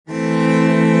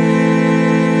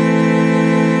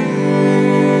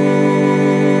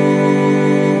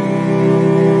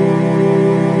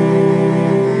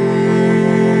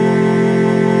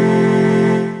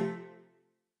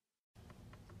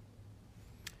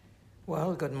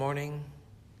Well, good morning.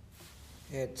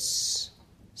 It's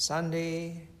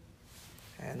Sunday,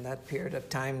 and that period of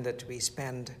time that we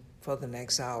spend for the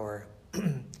next hour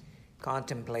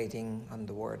contemplating on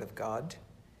the Word of God.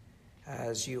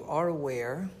 As you are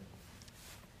aware,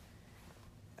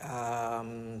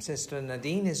 Sister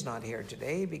Nadine is not here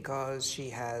today because she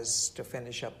has to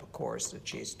finish up a course that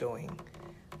she's doing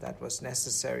that was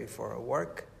necessary for her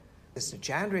work. Sister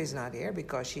Chandra is not here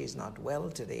because she's not well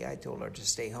today. I told her to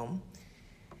stay home.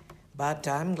 But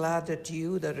I'm glad that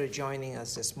you that are joining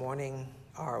us this morning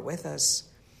are with us,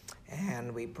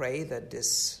 and we pray that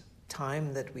this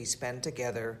time that we spend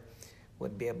together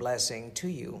would be a blessing to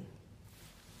you.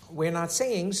 We're not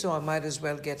singing, so I might as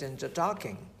well get into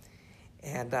talking.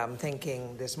 And I'm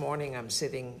thinking, this morning I'm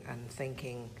sitting and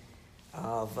thinking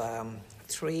of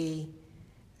three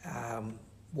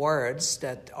words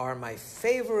that are my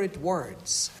favorite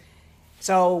words.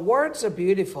 So words are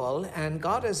beautiful, and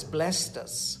God has blessed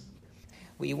us.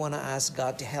 We want to ask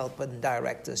God to help and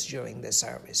direct us during this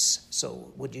service.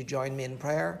 So would you join me in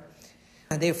prayer?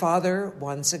 And dear Father,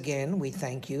 once again, we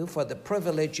thank you for the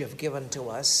privilege you've given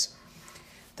to us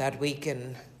that we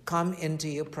can come into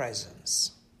your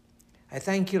presence. I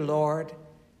thank you, Lord,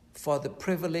 for the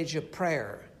privilege of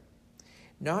prayer,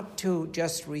 not to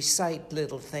just recite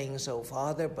little things, O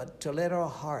Father, but to let our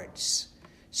hearts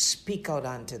speak out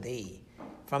unto thee.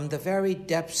 From the very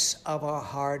depths of our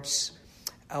hearts,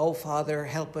 O Father,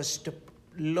 help us to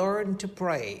learn to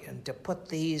pray and to put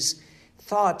these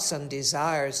thoughts and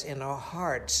desires in our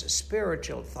hearts,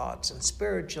 spiritual thoughts and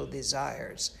spiritual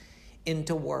desires,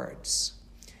 into words.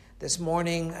 This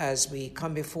morning, as we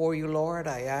come before you, Lord,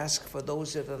 I ask for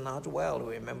those that are not well.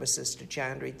 Remember Sister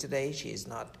Chandra today. She's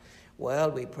not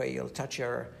well. We pray you'll touch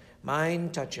her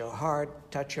mind, touch her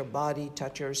heart, touch her body,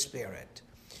 touch her spirit.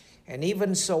 And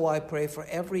even so, I pray for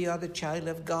every other child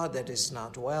of God that is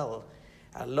not well,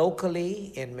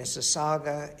 locally in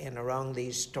Mississauga and around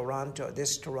this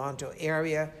Toronto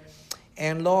area.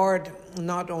 And Lord,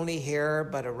 not only here,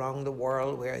 but around the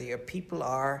world where your people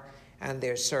are and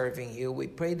they're serving you. We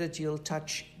pray that you'll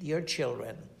touch your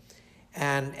children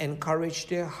and encourage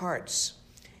their hearts.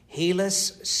 Heal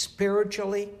us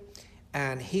spiritually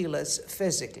and heal us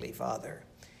physically, Father.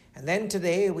 And then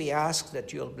today we ask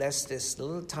that you'll bless this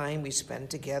little time we spend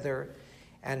together,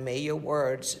 and may your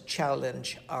words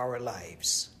challenge our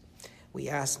lives. We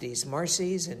ask these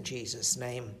mercies in Jesus'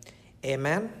 name.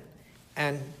 Amen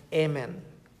and amen.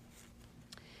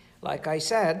 Like I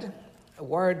said,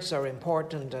 words are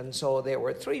important, and so there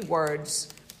were two words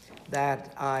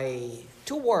that I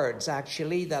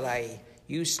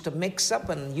used to mix up,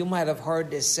 and you might have heard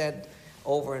this said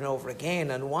over and over again.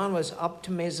 And one was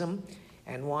optimism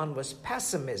and one was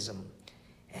pessimism.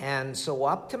 And so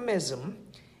optimism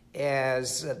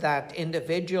is that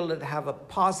individual that have a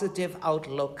positive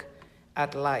outlook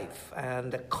at life.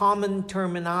 And the common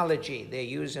terminology they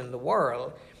use in the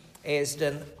world is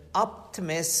that an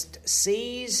optimist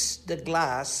sees the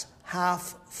glass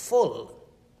half full.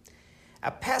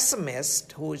 A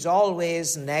pessimist, who is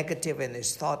always negative in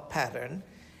his thought pattern,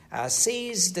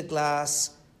 sees the glass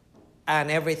and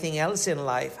everything else in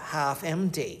life half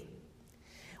empty.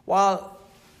 While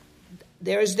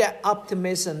there is the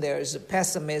optimist and there is a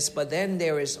pessimist, but then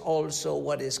there is also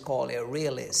what is called a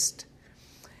realist.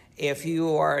 If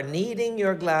you are needing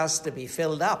your glass to be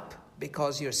filled up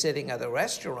because you're sitting at a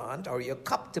restaurant, or your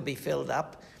cup to be filled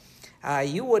up,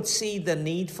 you would see the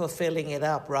need for filling it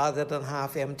up rather than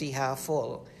half empty, half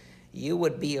full. You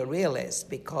would be a realist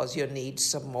because you need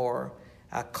some more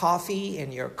coffee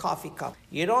in your coffee cup.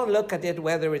 You don't look at it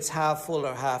whether it's half full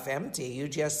or half empty. You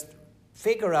just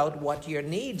figure out what your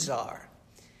needs are.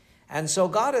 And so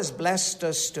God has blessed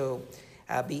us to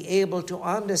be able to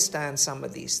understand some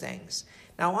of these things.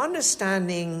 Now,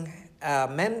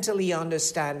 mentally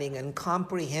understanding and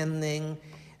comprehending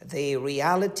the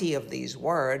reality of these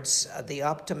words, the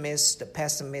optimist, the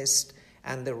pessimist,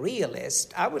 and the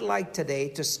realist, I would like today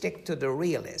to stick to the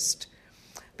realist,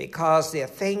 because there are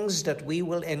things that we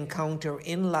will encounter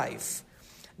in life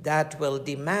that will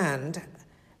demand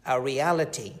a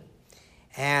reality.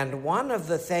 And one of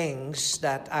the things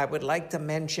that I would like to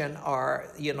mention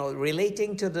are,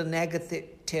 relating to the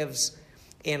negatives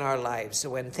in our lives, so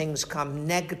when things come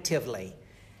negatively.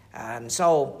 And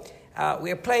so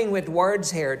we're playing with words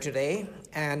here today,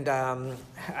 and I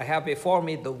have before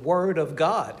me the Word of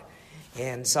God.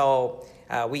 And so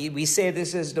we say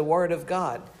this is the Word of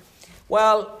God.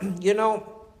 Well,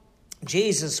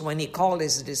 Jesus, when he called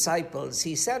his disciples,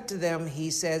 he said to them,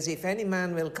 he says, if any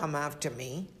man will come after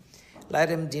me, let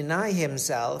him deny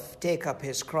himself, take up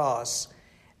his cross,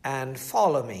 and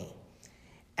follow me.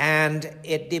 And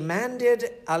it demanded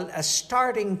a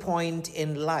starting point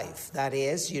in life. That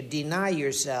is, you deny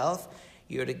yourself,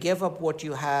 you're to give up what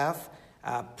you have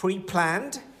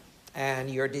pre-planned,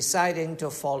 and you're deciding to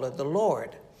follow the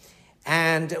Lord.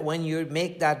 And when you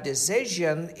make that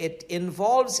decision, it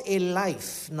involves a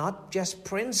life, not just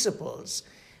principles,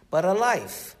 but a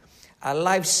life, a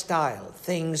lifestyle,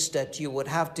 things that you would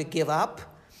have to give up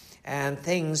and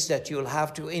things that you'll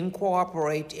have to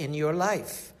incorporate in your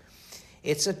life.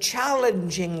 It's a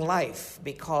challenging life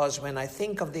because when I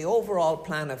think of the overall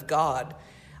plan of God,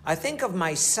 I think of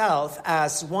myself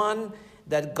as one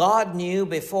that God knew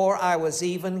before I was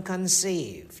even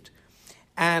conceived.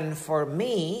 And for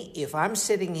me, if I'm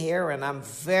sitting here and I'm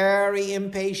very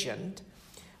impatient,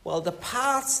 well, the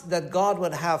paths that God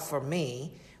would have for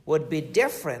me would be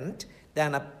different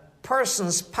than a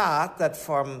person's path that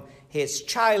from his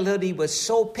childhood he was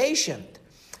so patient.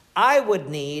 I would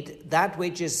need that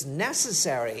which is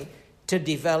necessary to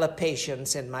develop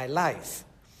patience in my life.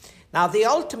 Now, the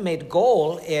ultimate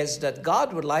goal is that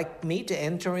God would like me to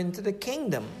enter into the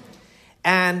kingdom.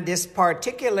 And this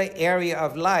particular area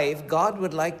of life, God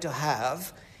would like to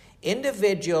have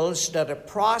individuals that are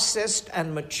processed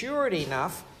and matured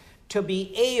enough to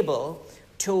be able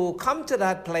to come to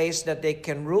that place that they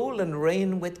can rule and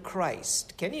reign with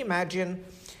Christ. Can you imagine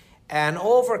an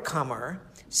overcomer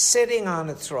sitting on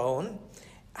a throne,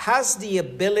 has the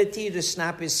ability to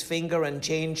snap his finger and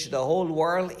change the whole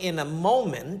world in a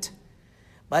moment,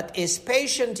 but is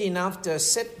patient enough to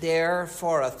sit there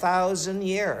for 1,000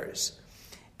 years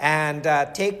and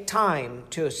take time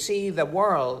to see the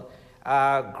world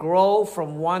grow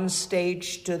from one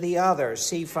stage to the other,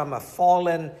 see from a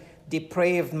fallen,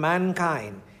 depraved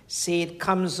mankind, see it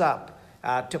comes up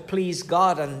to please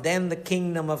God, and then the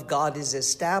kingdom of God is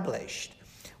established.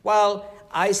 Well,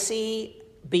 I see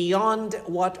beyond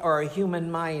what our human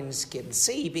minds can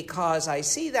see because I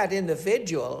see that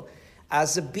individual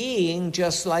as a being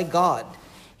just like God.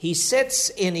 He sits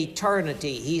in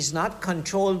eternity. He's not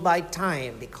controlled by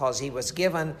time because he was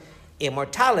given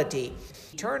immortality.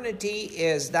 Eternity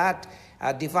is that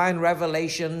divine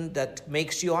revelation that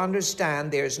makes you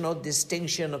understand there's no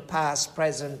distinction of past,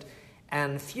 present,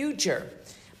 and future.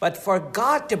 But for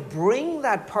God to bring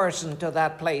that person to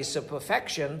that place of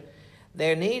perfection,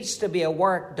 there needs to be a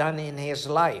work done in his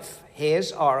life,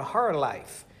 his or her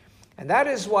life. And that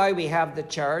is why we have the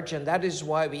church, and that is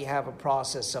why we have a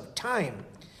process of time.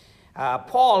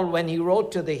 Paul, when he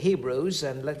wrote to the Hebrews,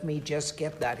 and let me just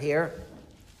get that here.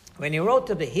 When he wrote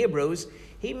to the Hebrews,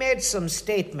 he made some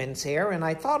statements here, and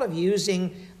I thought of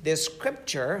using this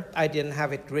scripture. I didn't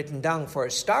have it written down for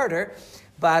a starter,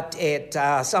 but it's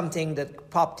something that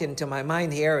popped into my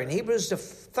mind here. In Hebrews, the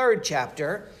 3rd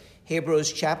chapter,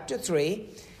 Hebrews chapter 3,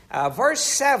 verse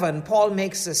 7, Paul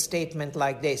makes a statement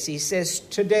like this. He says,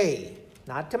 today,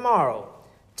 not tomorrow,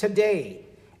 today.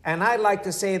 And I'd like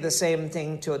to say the same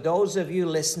thing to those of you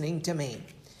listening to me.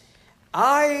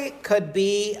 I could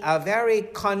be a very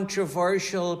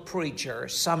controversial preacher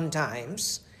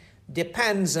sometimes.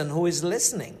 Depends on who is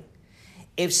listening.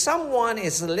 If someone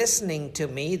is listening to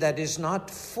me that is not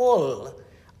full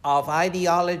of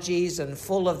ideologies and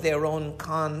full of their own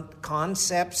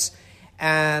concepts,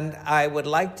 and I would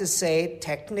like to say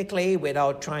technically,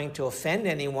 without trying to offend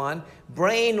anyone,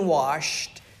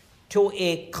 brainwashed to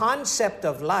a concept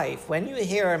of life, when you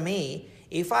hear me,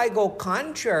 if I go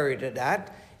contrary to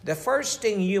that, the first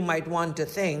thing you might want to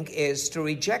think is to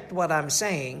reject what I'm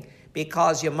saying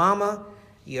because your mama,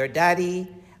 your daddy,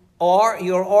 or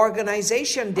your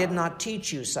organization did not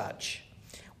teach you such.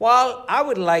 Well, I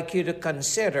would like you to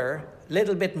consider a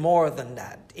little bit more than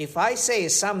that. If I say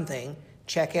something,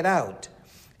 check it out.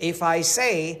 If I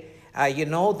say,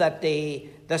 that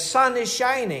the sun is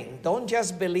shining, don't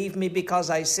just believe me because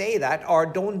I say that, or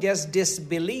don't just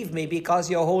disbelieve me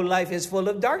because your whole life is full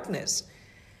of darkness.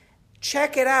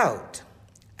 Check it out,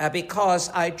 because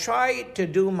I try to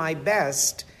do my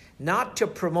best not to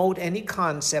promote any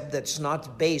concept that's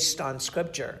not based on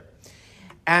Scripture.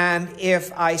 And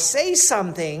if I say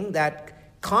something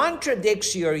that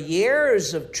contradicts your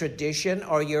years of tradition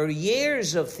or your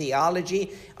years of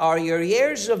theology or your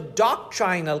years of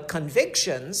doctrinal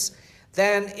convictions,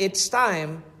 then it's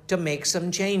time to make some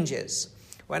changes.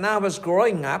 When I was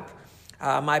growing up,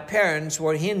 my parents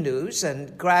were Hindus,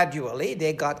 and gradually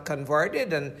they got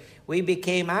converted and we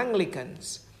became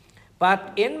Anglicans.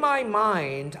 But in my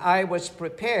mind, I was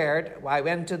prepared. I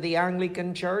went to the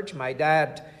Anglican church. My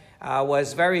dad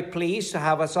was very pleased to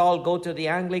have us all go to the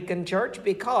Anglican church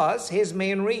because his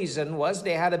main reason was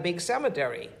they had a big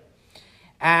cemetery.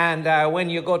 And when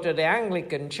you go to the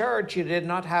Anglican church, you did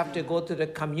not have to go to the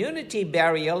community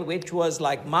burial, which was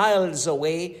like miles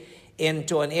away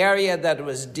into an area that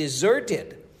was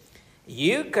deserted.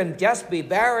 You can just be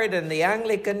buried in the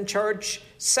Anglican church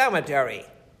cemetery.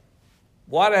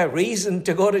 What a reason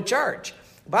to go to church.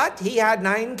 But he had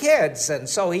 9 kids, and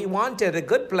so he wanted a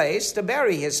good place to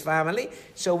bury his family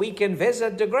so we can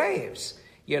visit the graves,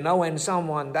 when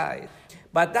someone died.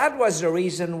 But that was the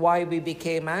reason why we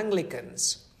became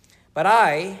Anglicans. But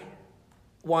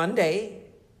one day,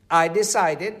 I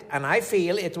decided, and I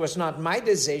feel it was not my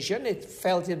decision,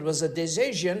 it was a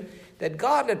decision that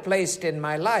God had placed in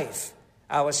my life.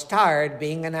 I was tired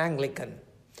being an Anglican.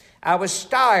 I was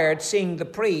tired seeing the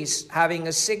priest having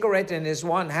a cigarette in his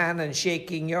one hand and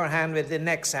shaking your hand with the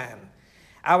next hand.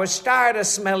 I was tired of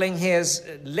smelling his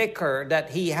liquor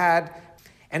that he had.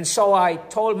 And so I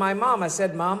told my mom, I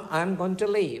said, Mom, I'm going to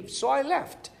leave. So I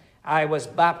left. I was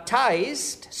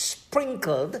baptized,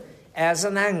 sprinkled as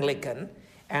an Anglican,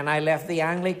 and I left the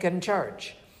Anglican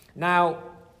church. Now,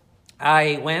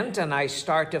 I went and I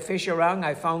started to fish around.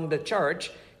 I found a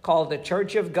church called the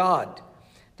Church of God.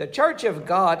 The Church of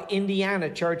God, Indiana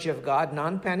Church of God,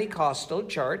 non-Pentecostal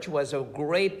church, was a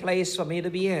great place for me to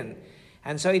be in.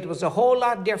 And so it was a whole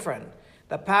lot different.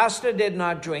 The pastor did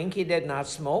not drink, he did not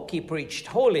smoke, he preached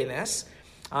holiness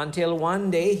until one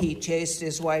day he chased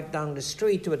his wife down the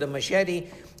street with a machete,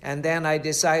 and then I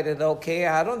decided, okay,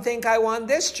 I don't think I want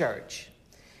this church.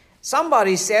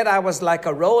 Somebody said I was like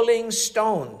a rolling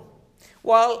stone.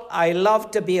 Well, I love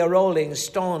to be a rolling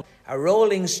stone. A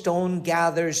rolling stone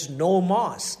gathers no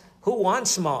moss. Who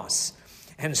wants moss?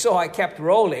 And so I kept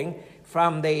rolling.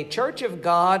 From the Church of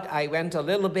God, I went a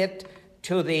little bit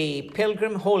to the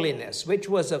Pilgrim Holiness, which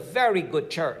was a very good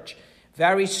church.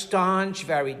 Very staunch,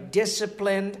 very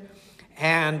disciplined.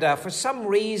 And for some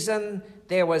reason,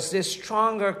 there was this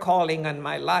stronger calling on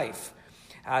my life.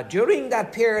 During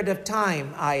that period of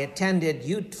time, I attended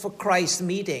Youth for Christ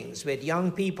meetings with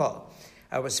young people.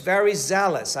 I was very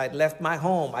zealous. I'd left my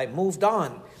home. I moved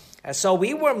on. So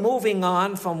we were moving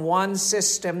on from one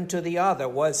system to the other.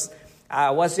 Was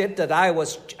it that I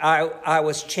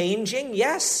was changing?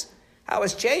 Yes, I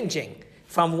was changing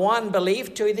from one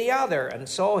belief to the other. And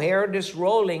so here this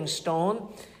rolling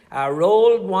stone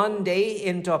rolled one day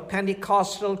into a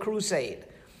Pentecostal crusade.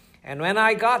 And when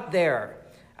I got there,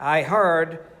 I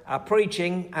heard a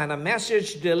preaching and a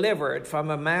message delivered from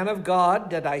a man of God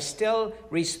that I still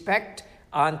respect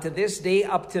unto this day,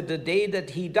 up to the day that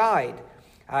he died.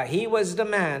 He was the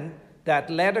man that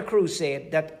led a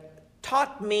crusade that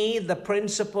taught me the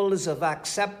principles of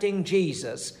accepting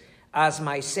Jesus as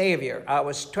my Savior. I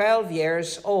was 12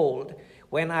 years old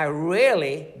when I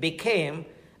really became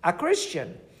a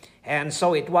Christian. And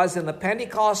so it was in the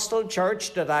Pentecostal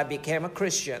church that I became a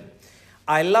Christian.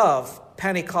 I love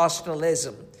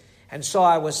Pentecostalism. And so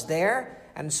I was there,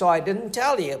 and so I didn't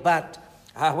tell you, but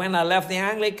when I left the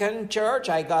Anglican church,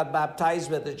 I got baptized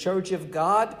with the Church of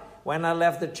God. When I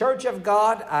left the Church of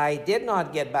God, I did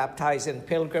not get baptized in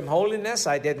Pilgrim Holiness.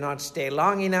 I did not stay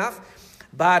long enough.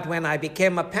 But when I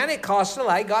became a Pentecostal,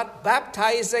 I got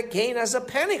baptized again as a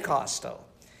Pentecostal.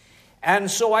 And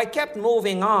so I kept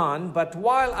moving on. But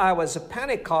while I was a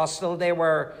Pentecostal, there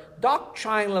were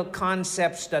doctrinal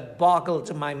concepts that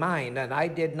boggled my mind, and I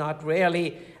did not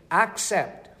really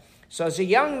accept. So as a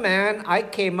young man, I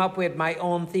came up with my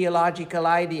own theological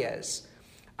ideas.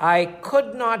 I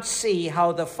could not see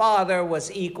how the Father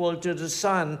was equal to the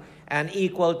Son and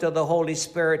equal to the Holy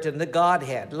Spirit in the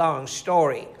Godhead. Long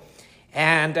story.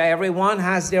 And everyone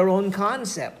has their own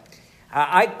concept.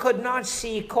 I could not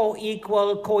see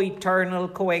co-equal, co-eternal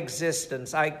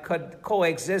coexistence. I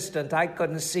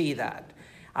couldn't see that.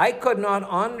 I could not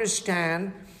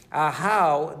understand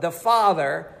how the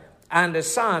Father and the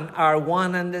Son are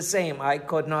one and the same. I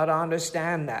could not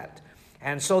understand that.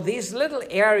 And so these little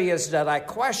areas that I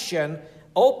question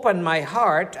opened my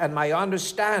heart and my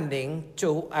understanding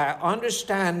to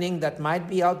understanding that might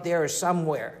be out there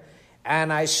somewhere.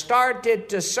 And I started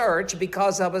to search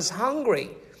because I was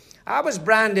hungry. I was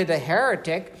branded a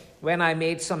heretic when I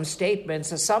made some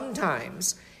statements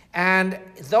sometimes. And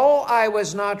though I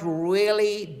was not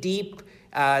really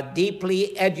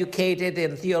deeply educated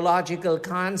in theological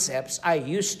concepts, I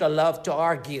used to love to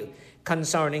argue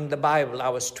concerning the Bible. I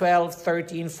was 12,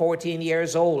 13, 14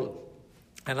 years old,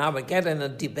 and I would get in a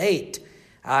debate.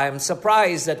 I'm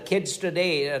surprised that kids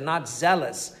today are not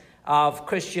zealous of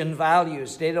Christian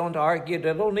values. They don't argue.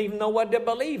 They don't even know what they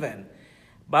believe in.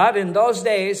 But in those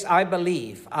days, I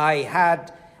believe I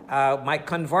had my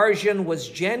conversion was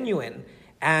genuine.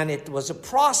 And it was a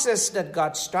process that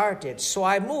got started. So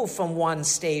I moved from one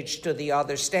stage to the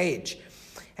other stage.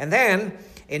 And then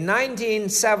in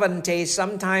 1970,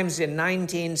 sometimes in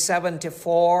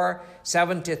 1974,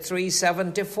 73,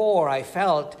 74, I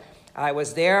felt I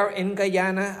was there in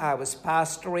Guyana. I was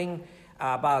pastoring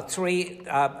pastoring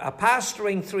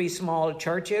three small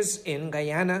churches in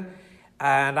Guyana.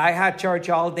 And I had church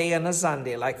all day on a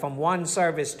Sunday, like from one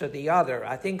service to the other.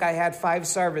 I think I had 5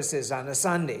 services on a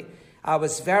Sunday. I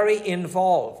was very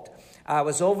involved. I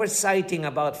was oversighting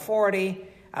about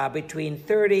between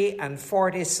 30 and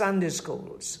 40 Sunday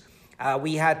schools.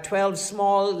 We had 12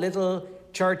 small little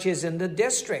churches in the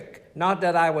district. Not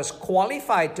that I was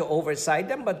qualified to oversight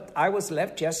them, but I was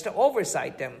left just to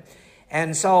oversight them.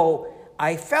 And so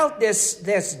I felt this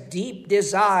deep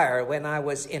desire when I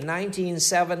was in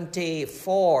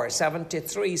 1974,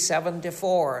 73,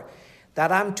 74,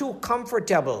 that I'm too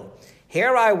comfortable.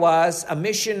 Here I was, a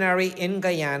missionary in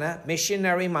Guyana,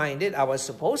 missionary-minded. I was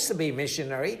supposed to be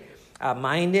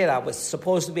missionary-minded. I was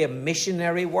supposed to be a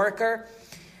missionary worker.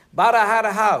 But I had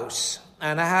a house,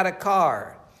 and I had a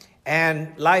car,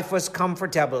 and life was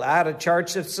comfortable. I had a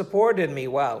church that supported me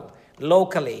well,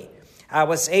 locally. I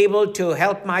was able to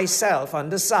help myself on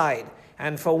the side.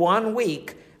 And for 1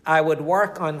 week, I would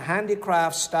work on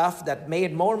handicraft stuff that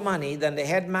made more money than the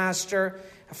headmaster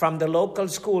from the local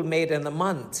school made in a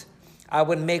month. I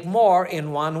would make more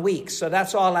in 1 week. So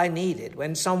that's all I needed.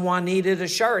 When someone needed a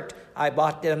shirt, I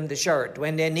bought them the shirt.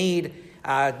 When they need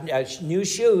new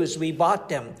shoes, we bought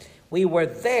them. We were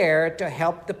there to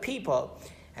help the people.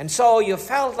 And so you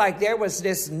felt like there was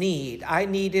this need. I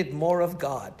needed more of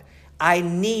God. I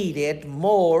needed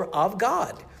more of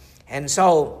God. And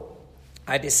so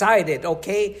I decided,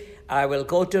 okay, I will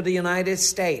go to the United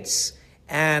States.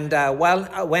 And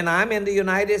when I'm in the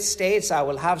United States, I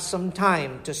will have some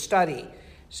time to study.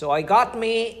 So I got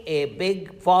me a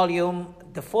big volume,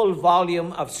 the full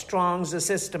volume of Strong's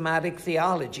Systematic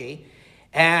Theology.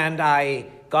 And I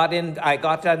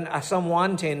got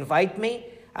someone to invite me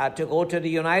to go to the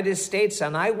United States,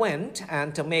 and I went.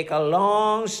 And to make a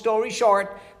long story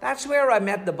short, that's where I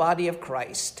met the body of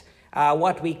Christ,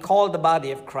 what we call the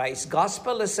body of Christ,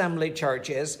 gospel assembly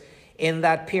churches in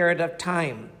that period of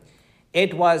time.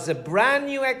 It was a brand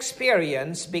new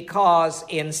experience because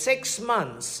in 6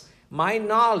 months, my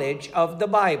knowledge of the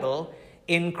Bible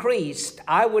increased,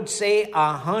 I would say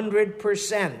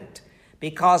 100%,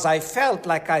 because I felt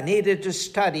like I needed to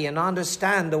study and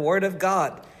understand the Word of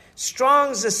God.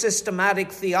 Strong's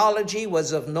systematic theology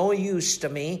was of no use to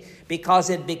me because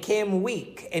it became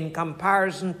weak in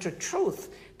comparison to truth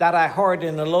that I heard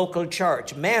in a local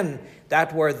church. Men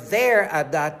that were there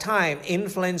at that time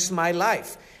influenced my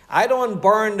life. I don't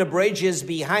burn the bridges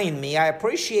behind me. I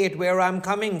appreciate where I'm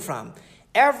coming from.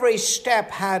 Every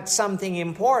step had something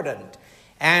important.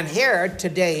 And here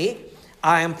today,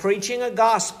 I am preaching a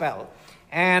gospel.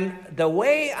 And the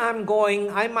way I'm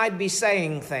going, I might be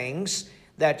saying things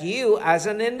that you, as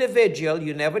an individual,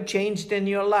 you never changed in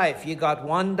your life. You got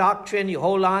one doctrine, you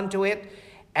hold on to it,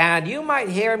 and you might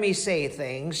hear me say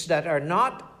things that are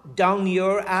not down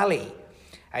your alley.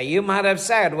 You might have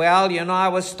said, well, I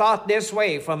was taught this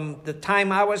way from the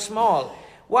time I was small.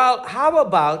 Well, how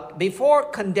about, before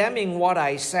condemning what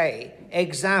I say,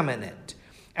 examine it.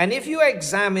 And if you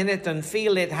examine it and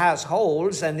feel it has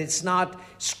holes and it's not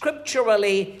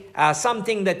scripturally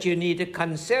something that you need to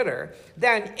consider,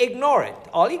 then ignore it.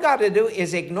 All you got to do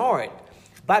is ignore it.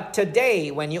 But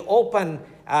today, when you open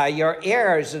your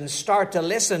ears and start to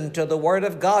listen to the Word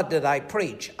of God that I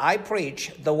preach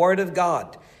the Word of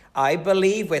God. I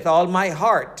believe with all my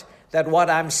heart that what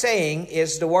I'm saying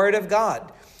is the Word of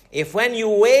God. If when you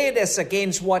weigh this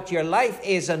against what your life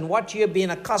is and what you've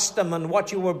been accustomed and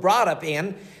what you were brought up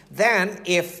in, then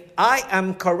if I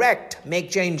am correct, make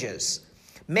changes.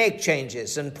 Make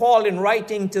changes. And Paul, in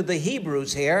writing to the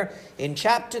Hebrews here, in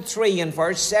chapter 3 and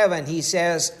verse 7, he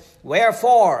says,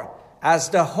 wherefore, as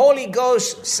the Holy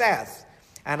Ghost saith,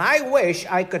 and I wish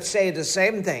I could say the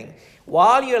same thing,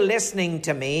 while you're listening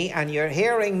to me and you're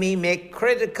hearing me make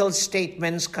critical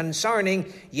statements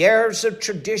concerning years of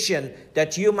tradition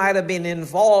that you might have been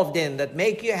involved in that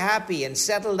make you happy and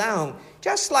settle down,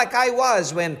 just like I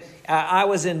was when I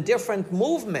was in different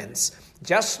movements,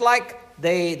 just like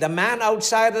the man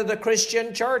outside of the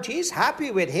Christian church, he's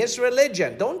happy with his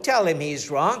religion. Don't tell him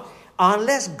he's wrong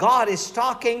unless God is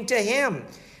talking to him.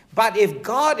 But if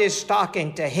God is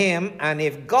talking to him and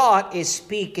if God is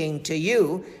speaking to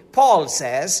you, Paul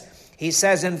says, he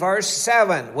says in verse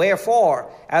 7,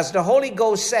 wherefore, as the Holy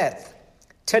Ghost saith,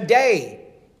 today,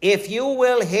 if you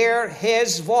will hear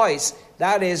his voice,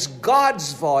 that is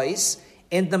God's voice,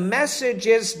 in the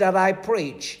messages that I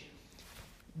preach,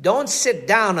 don't sit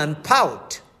down and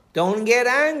pout. Don't get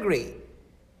angry.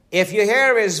 If you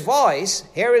hear his voice,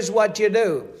 here is what you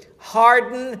do.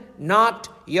 Harden not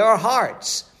your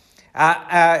hearts.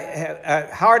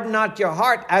 Harden not your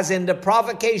heart, as in the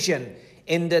provocation,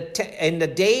 in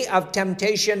the day of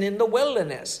temptation in the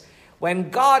wilderness. When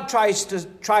God tried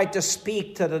to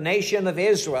speak to the nation of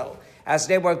Israel as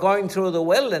they were going through the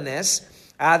wilderness,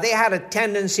 they had a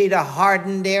tendency to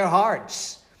harden their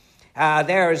hearts.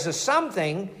 There is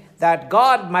something that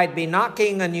God might be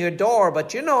knocking on your door,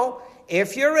 but you know,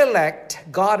 if you're elect,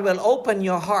 God will open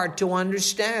your heart to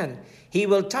understand. He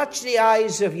will touch the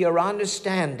eyes of your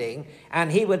understanding,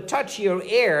 and he will touch your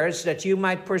ears that you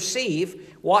might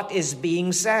perceive what is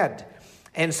being said.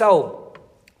 And so,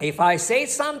 if I say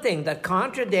something that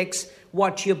contradicts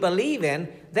what you believe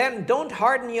in, then don't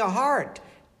harden your heart.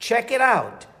 Check it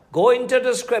out. Go into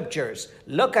the scriptures,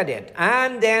 look at it,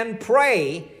 and then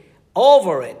pray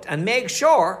over it, and make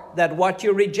sure that what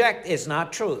you reject is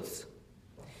not truth.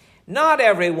 Not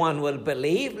everyone will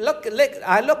believe.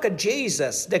 I look at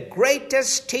Jesus, the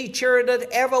greatest teacher that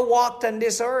ever walked on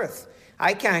this earth.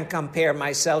 I can't compare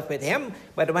myself with him,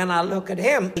 but when I look at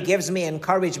him, he gives me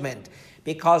encouragement,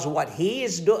 because what he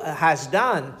has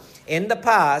done in the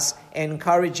past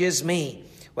encourages me.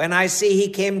 When I see he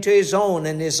came to his own,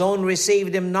 and his own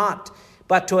received him not,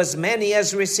 but to as many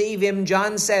as receive him,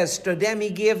 John says, to them he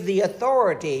gave the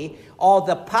authority or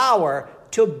the power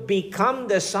to become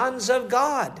the sons of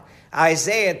God.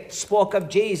 Isaiah spoke of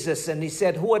Jesus, and he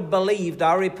said, who had believed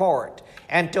our report?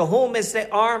 And to whom is the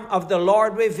arm of the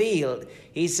Lord revealed?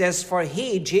 He says, for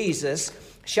he, Jesus,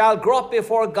 shall grow up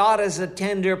before God as a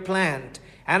tender plant,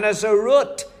 and as a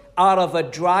root out of a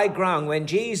dry ground. When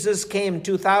Jesus came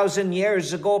 2,000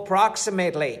 years ago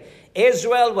approximately,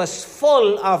 Israel was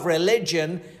full of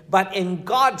religion, but in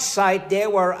God's sight they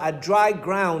were a dry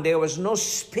ground. There was no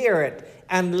spirit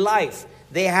and life.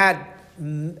 They had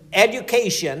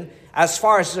education as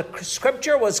far as the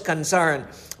scripture was concerned,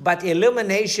 but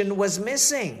illumination was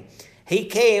missing. He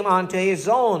came unto his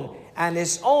own, and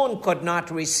his own could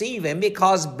not receive him,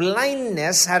 because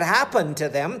blindness had happened to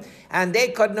them, and they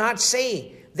could not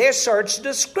see. They searched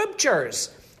the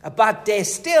scriptures, but they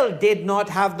still did not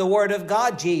have the word of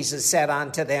God, Jesus said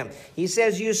unto them. He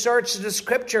says, you search the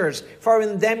scriptures, for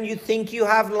in them you think you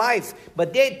have life,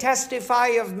 but they testify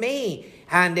of me.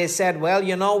 And they said, well,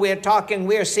 you know,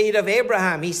 we're seed of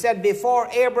Abraham. He said, before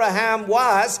Abraham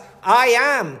was, I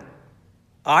am.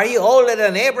 Are you older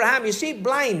than Abraham? You see,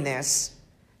 blindness,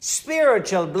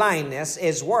 spiritual blindness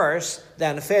is worse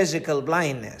than physical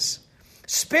blindness.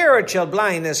 Spiritual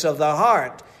blindness of the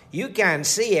heart, you can't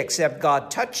see except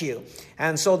God touch you.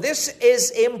 And so this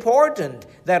is important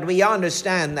that we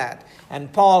understand that.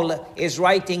 And Paul is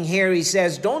writing here, he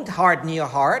says, don't harden your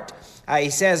heart. He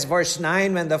says, verse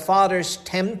 9, when the fathers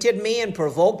tempted me and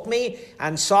provoked me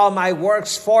and saw my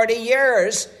works 40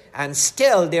 years, and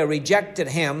still they rejected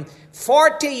him.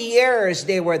 40 years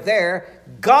they were there,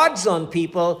 God's own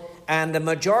people, and the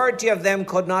majority of them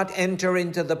could not enter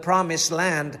into the promised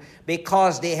land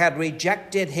because they had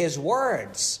rejected his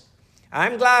words.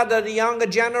 I'm glad that the younger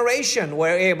generation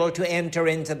were able to enter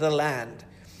into the land.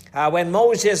 When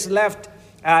Moses left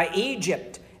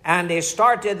Egypt, and they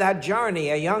started that journey,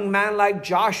 a young man like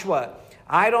Joshua,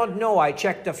 I don't know, I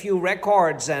checked a few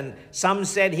records, and some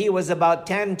said he was about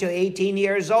 10 to 18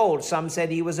 years old. Some said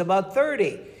he was about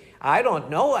 30. I don't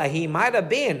know, he might have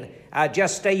been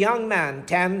just a young man,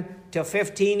 10 to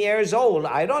 15 years old.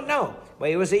 I don't know. But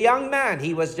he was a young man.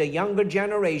 He was the younger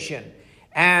generation.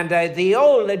 And the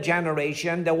older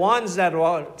generation, the ones that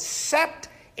were set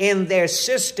in their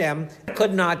system,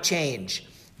 could not change.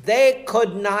 They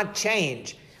could not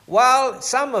change. Well,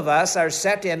 some of us are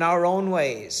set in our own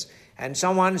ways. And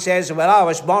someone says, well, I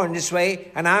was born this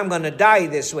way and I'm going to die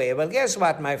this way. Well, guess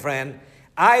what, my friend?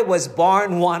 I was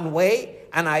born one way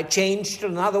and I changed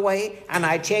another way and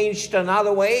I changed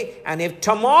another way. And if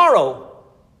tomorrow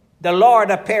the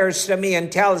Lord appears to me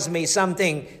and tells me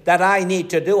something that I need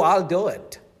to do, I'll do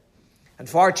it.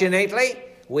 Unfortunately,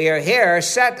 we are here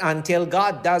set until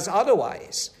God does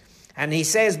otherwise. And he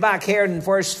says back here in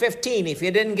verse 15, if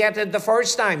you didn't get it the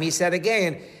first time, he said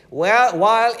again, well,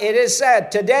 while it is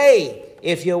said, today,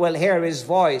 if you will hear his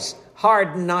voice,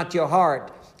 harden not your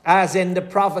heart, as in the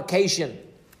provocation.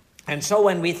 And so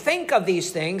when we think of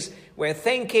these things, we're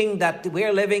thinking that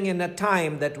we're living in a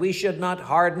time that we should not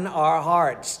harden our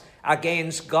hearts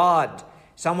against God.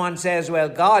 Someone says, well,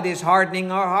 God is hardening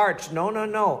our hearts. No, no,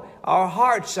 no. Our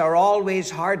hearts are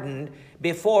always hardened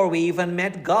before we even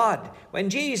met God. When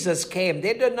Jesus came,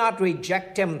 they did not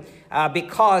reject him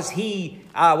because he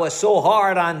was so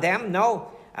hard on them.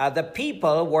 No, the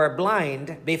people were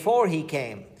blind before he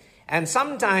came. And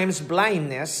sometimes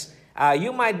blindness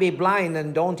You might be blind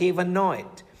and don't even know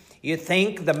it. You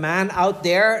think the man out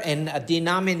there in a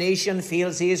denomination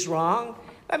feels he's wrong?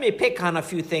 Let me pick on a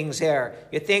few things here.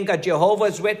 You think a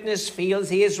Jehovah's Witness feels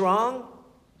he is wrong?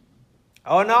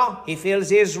 Oh no, he feels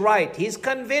he is right. He's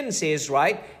convinced he is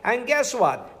right. And guess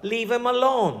what? Leave him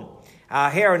alone.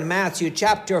 Here in Matthew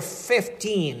chapter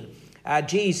 15,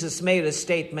 Jesus made a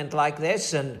statement like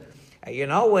this. And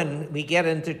when we get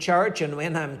into church and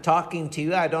when I'm talking to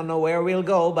you, I don't know where we'll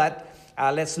go, but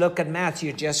let's look at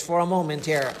Matthew just for a moment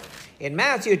here. In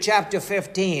Matthew chapter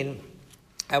 15,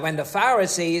 when the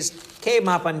Pharisees came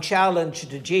up and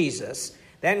challenged Jesus,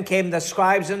 then came the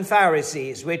scribes and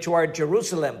Pharisees, which were at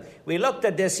Jerusalem. We looked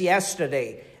at this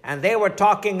yesterday, and they were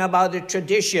talking about the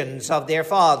traditions of their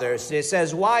fathers. It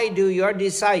says, why do your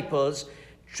disciples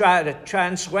try to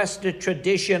transgress the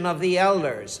tradition of the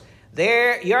elders?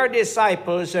 Your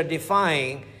disciples are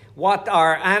defying what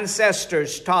our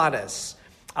ancestors taught us.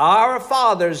 Our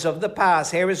fathers of the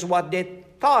past, here is what they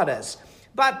taught us.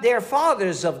 But their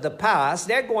fathers of the past,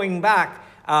 they're going back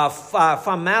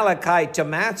from Malachi to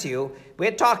Matthew.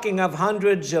 We're talking of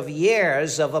hundreds of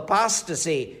years of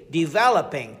apostasy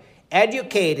developing,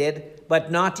 educated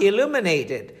but not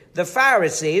illuminated. The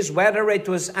Pharisees, whether it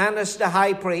was Annas the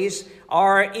high priest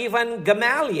or even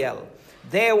Gamaliel,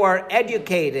 they were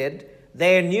educated.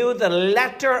 They knew the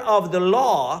letter of the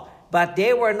law, but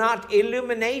they were not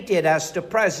illuminated as to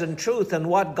present truth and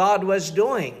what God was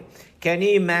doing. Can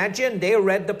you imagine? They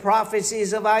read the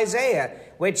prophecies of Isaiah,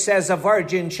 which says a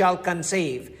virgin shall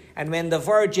conceive. And when the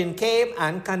virgin came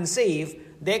and conceived,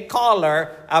 they call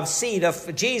her of seed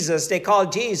of Jesus. They call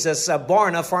Jesus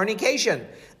born of fornication.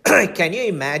 Can you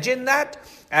imagine that?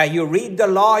 You read the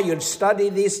law, you study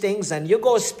these things, and you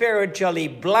go spiritually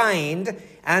blind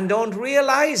and don't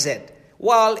realize it.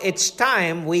 Well, it's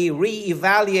time we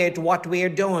reevaluate what we're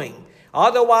doing.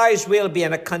 Otherwise, we'll be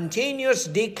in a continuous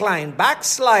decline.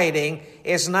 Backsliding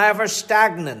is never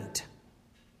stagnant.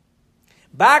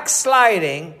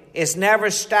 Backsliding is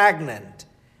never stagnant.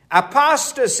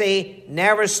 Apostasy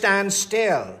never stands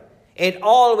still. It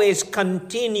always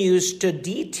continues to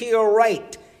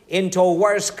deteriorate into a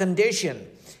worse condition.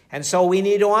 And so we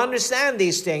need to understand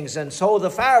these things. And so the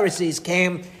Pharisees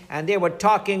came and they were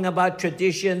talking about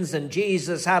traditions, and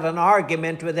Jesus had an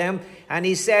argument with them. And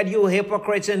he said, you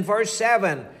hypocrites, in verse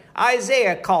 7,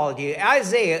 Isaiah called you.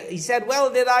 He said,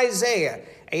 well, did Isaiah?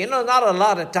 Not a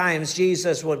lot of times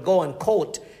Jesus would go and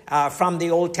quote from the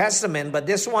Old Testament, but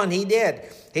this one he did.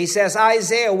 He says,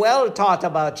 Isaiah well taught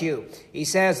about you. He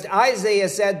says, Isaiah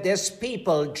said, this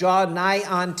people draw nigh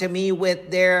unto me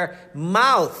with their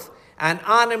mouth and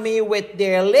honor me with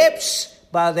their lips,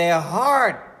 but their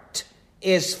heart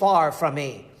is far from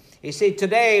me. You see,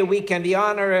 today we can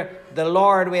honor the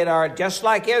Lord with just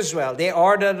like Israel. They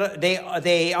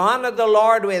honored the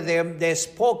Lord with them. They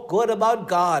spoke good about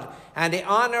God, and they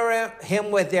honor him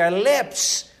with their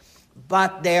lips,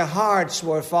 but their hearts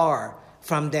were far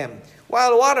from them.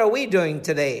 Well, what are we doing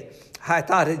today? I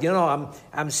thought,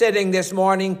 I'm sitting this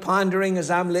morning pondering as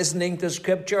I'm listening to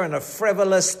Scripture, and a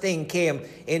frivolous thing came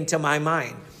into my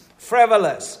mind.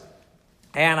 Frivolous.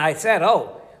 And I said,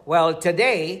 well,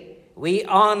 today we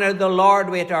honor the Lord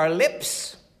with our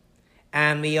lips,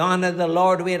 and we honor the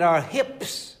Lord with our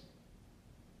hips.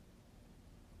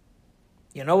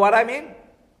 You know what I mean?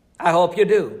 I hope you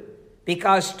do.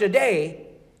 Because today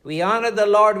we honor the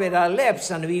Lord with our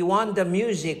lips, and we want the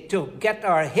music to get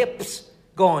our hips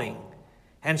going.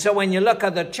 And so when you look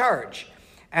at the church,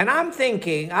 and I'm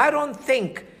thinking, I don't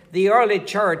think the early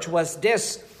church was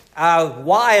this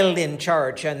wild in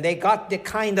church, and they got the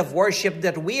kind of worship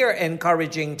that we're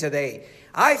encouraging today.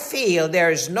 I feel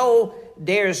there's no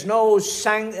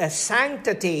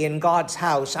sanctity in God's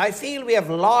house. I feel we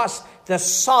have lost the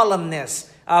solemnness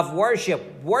of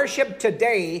worship. Worship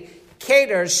today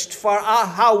caters for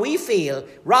how we feel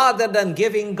rather than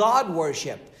giving God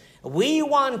worship. We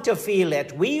want to feel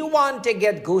it. We want to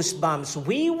get goosebumps.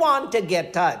 We want to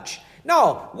get touched.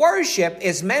 No, worship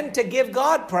is meant to give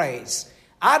God praise.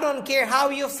 I don't care how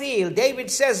you feel.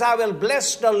 David says, I will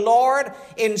bless the Lord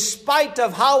in spite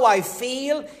of how I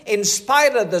feel, in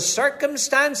spite of the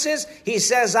circumstances. He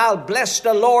says, I'll bless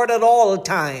the Lord at all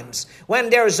times.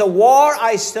 When there's a war,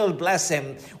 I still bless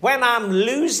him. When I'm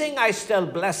losing, I still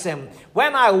bless him.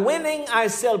 When I'm winning, I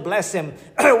still bless him.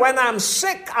 When I'm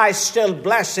sick, I still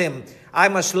bless him. I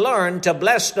must learn to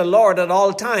bless the Lord at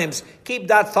all times. Keep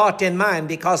that thought in mind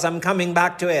because I'm coming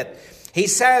back to it. He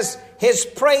says, his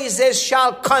praises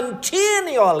shall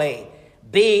continually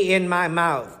be in my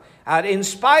mouth. In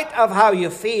spite of how you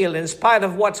feel, in spite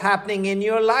of what's happening in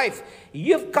your life,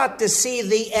 you've got to see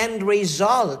the end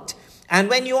result. And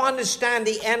when you understand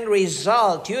the end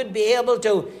result, you'd be able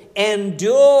to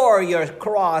endure your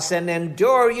cross and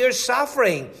endure your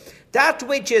suffering. That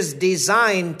which is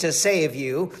designed to save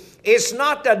you is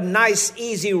not a nice,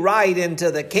 easy ride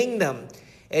into the kingdom.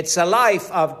 It's a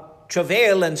life of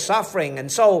travail and suffering.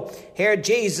 And so here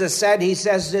Jesus said, he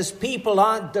says, this people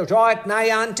draw it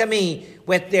nigh unto me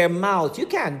with their mouth. You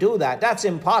can't do that. That's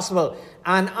impossible.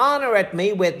 And honor at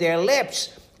me with their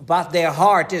lips, but their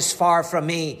heart is far from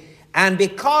me. And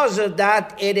because of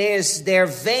that, it is their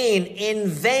vain. In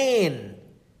vain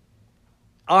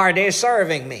are they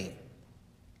serving me.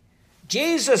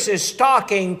 Jesus is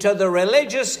talking to the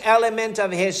religious element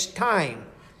of his time.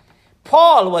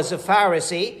 Paul was a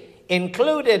Pharisee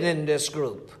included in this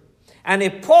group. And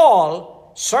if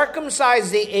Paul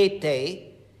circumcised the 8th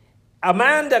day, a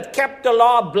man that kept the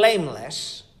law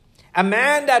blameless, a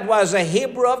man that was a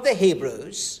Hebrew of the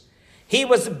Hebrews, he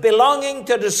was belonging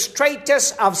to the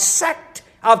straightest of sect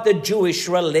of the Jewish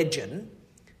religion.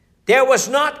 There was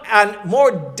not a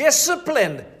more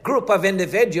disciplined group of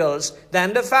individuals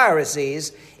than the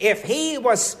Pharisees. If he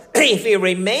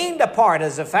remained apart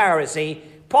as a Pharisee,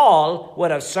 Paul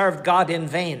would have served God in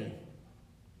vain.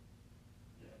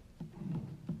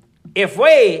 If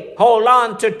we hold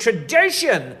on to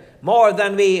tradition more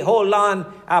than we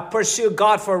pursue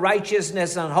God for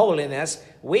righteousness and holiness,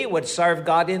 we would serve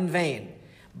God in vain.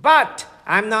 But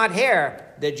I'm not here.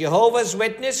 The Jehovah's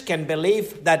Witness can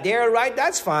believe that they're right,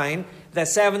 that's fine. The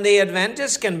Seventh-day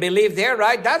Adventists can believe they're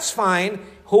right, that's fine.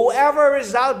 Whoever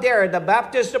is out there, the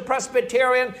Baptist, the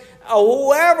Presbyterian,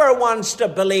 whoever wants to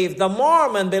believe, the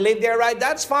Mormon believe they're right,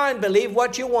 that's fine. Believe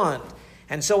what you want.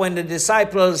 And so when the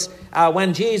disciples,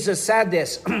 when Jesus said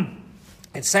this,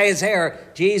 it says here,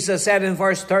 Jesus said in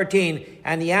verse 13,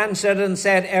 and he answered and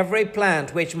said, every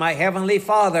plant which my heavenly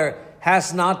Father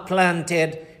has not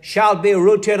planted shall be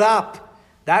rooted up.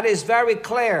 That is very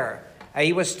clear.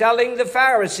 He was telling the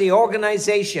Pharisee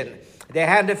organization. They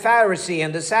had the Pharisee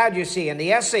and the Sadducee and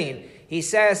the Essene. He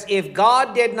says, if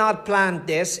God did not plant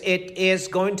this, it is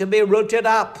going to be rooted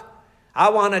up. I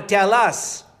want to tell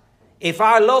us, if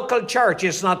our local church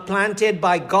is not planted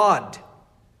by God,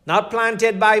 not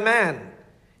planted by man.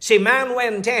 See, man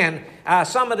went in,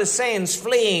 some of the saints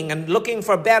fleeing and looking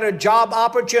for better job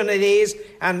opportunities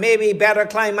and maybe better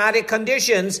climatic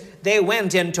conditions. They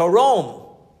went into Rome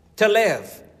to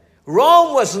live.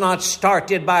 Rome was not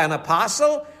started by an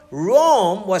apostle.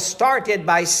 Rome was started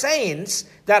by saints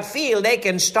that feel they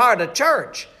can start a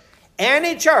church.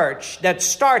 Any church that's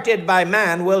started by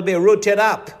man will be rooted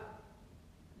up.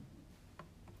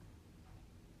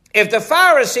 If the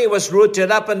Pharisee was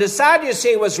rooted up and the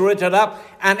Sadducee was rooted up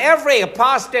and every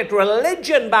apostate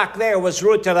religion back there was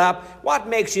rooted up, what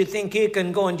makes you think you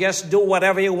can go and just do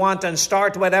whatever you want and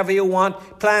start whatever you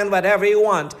want, plan whatever you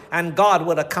want, and God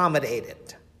would accommodate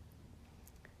it?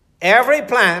 Every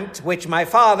plant which my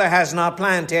Father has not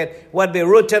planted would be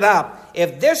rooted up.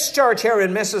 If this church here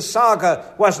in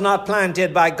Mississauga was not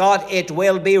planted by God, it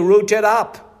will be rooted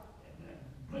up.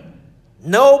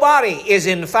 Nobody is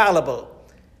infallible.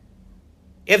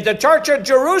 If the church of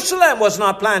Jerusalem was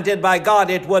not planted by God,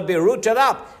 it would be rooted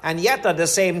up. And yet at the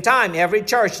same time, every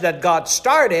church that God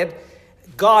started,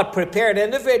 God prepared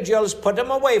individuals, put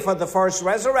them away for the first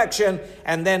resurrection,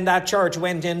 and then that church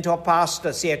went into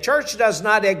apostasy. A church does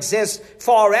not exist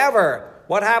forever.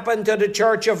 What happened to the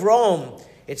Church of Rome?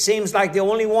 It seems like the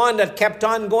only one that kept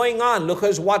on going on. Look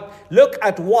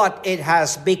at what it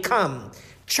has become.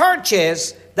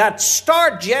 Churches that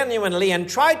start genuinely and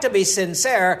try to be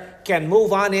sincere can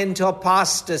move on into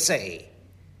apostasy.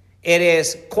 It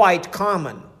is quite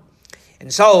common.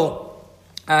 And so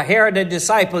here are the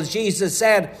disciples. Jesus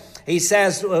said, he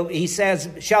says,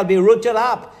 shall be rooted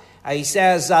up. He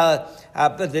says,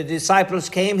 but the disciples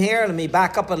came here. Let me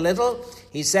back up a little.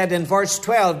 He said in verse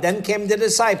 12, then came the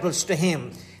disciples to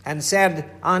him and said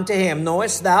unto him,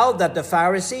 knowest thou that the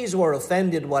Pharisees were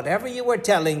offended whatever you were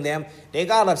telling them? They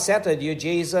got upset at you,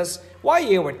 Jesus. Why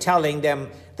you were telling them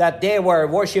that they were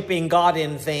worshiping God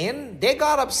in vain? They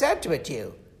got upset with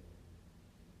you.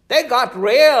 They got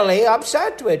really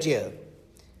upset with you.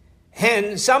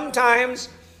 And sometimes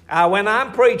when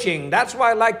I'm preaching, that's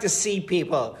why I like to see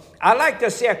people. I like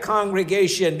to see a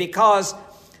congregation because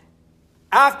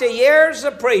after years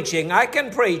of preaching, I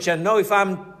can preach and know if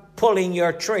I'm pulling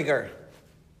your trigger.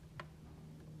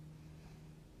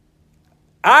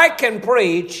 I can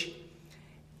preach.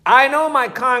 I know my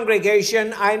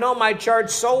congregation, I know my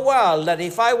church so well that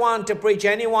if I want to preach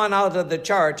anyone out of the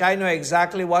church, I know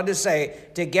exactly what to say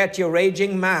to get you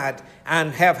raging mad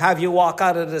and have you walk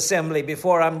out of the assembly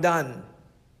before I'm done.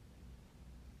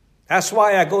 That's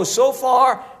why I go so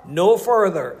far no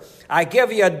further. I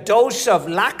give you a dose of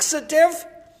laxative,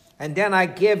 and then I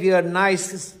give you a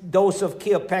nice dose of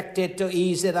Kaopectate to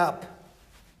ease it up.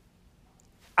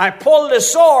 I pull the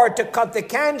sword to cut the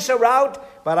cancer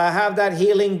out, but I have that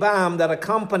healing balm that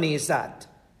accompanies that.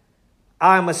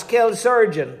 I'm a skilled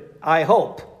surgeon, I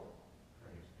hope.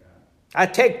 I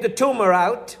take the tumor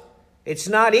out. It's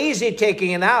not easy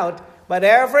taking it out, but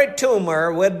every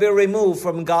tumor will be removed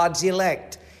from God's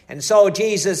elect. And so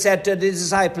Jesus said to the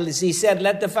disciples, he said,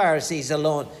 let the Pharisees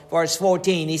alone. Verse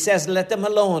 14, he says, let them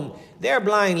alone. They're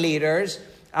blind leaders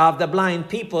of the blind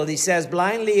people. He says,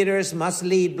 blind leaders must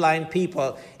lead blind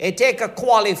people. It takes a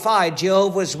qualified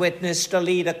Jehovah's Witness to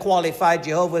lead a qualified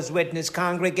Jehovah's Witness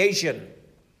congregation.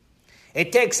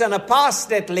 It takes an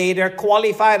apostate leader,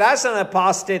 qualified as an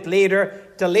apostate leader,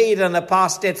 to lead an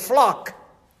apostate flock.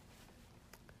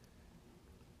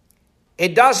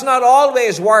 It does not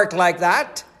always work like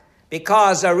that,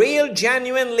 because a real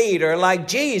genuine leader like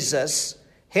Jesus,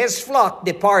 his flock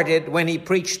departed when he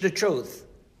preached the truth.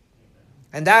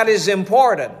 And that is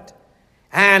important.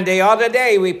 And the other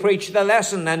day we preached the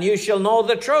lesson, and you shall know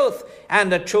the truth,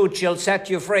 and the truth shall set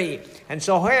you free. And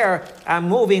so here, I'm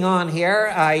moving on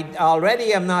here. I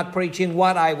already am not preaching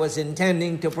what I was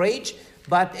intending to preach,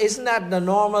 but isn't that the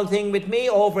normal thing with me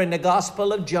over in the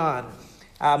Gospel of John?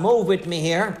 Move with me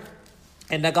here.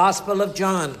 In the Gospel of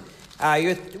John,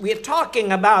 we're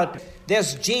talking about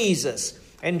this Jesus.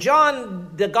 In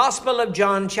John, the Gospel of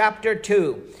John, chapter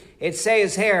 2, it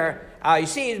says here, you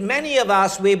see, many of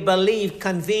us, we believe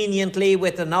conveniently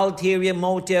with an ulterior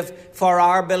motive for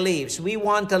our beliefs. We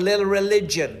want a little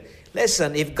religion.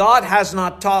 Listen, if God has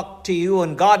not talked to you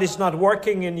and God is not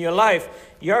working in your life,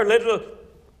 your little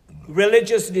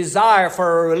religious desire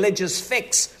for a religious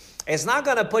fix is not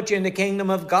going to put you in the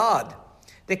kingdom of God.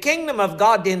 The kingdom of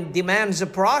God demands a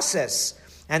process.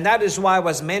 And that is why I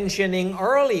was mentioning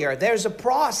earlier, there's a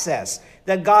process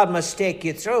that God must take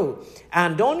you through.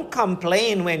 And don't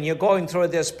complain when you're going through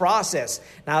this process.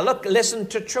 Now listen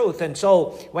to truth. And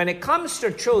so when it comes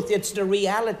to truth, it's the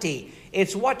reality.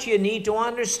 It's what you need to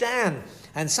understand.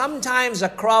 And sometimes a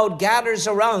crowd gathers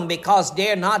around because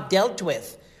they're not dealt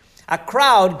with. A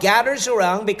crowd gathers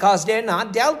around because they're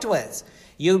not dealt with.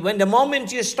 When the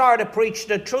moment you start to preach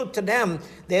the truth to them,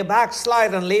 they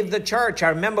backslide and leave the church. I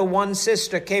remember one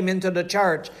sister came into the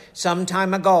church some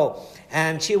time ago,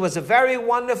 and she was a very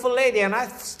wonderful lady, and I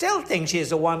still think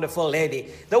she's a wonderful lady.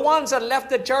 The ones that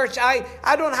left the church, I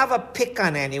don't have a pick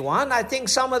on anyone. I think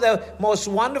some of the most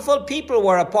wonderful people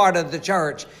were a part of the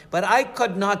church, but I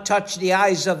could not touch the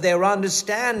eyes of their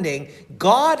understanding.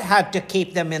 God had to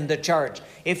keep them in the church.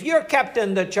 If you're kept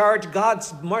in the church,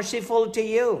 God's merciful to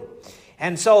you.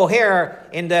 And so here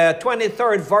in the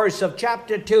 23rd verse of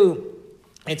chapter 2,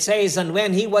 it says, and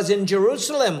when he was in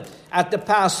Jerusalem at the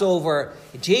Passover,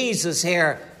 Jesus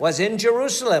here was in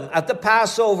Jerusalem at the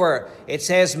Passover. It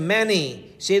says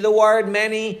many, see the word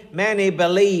many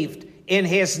believed in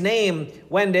his name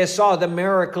when they saw the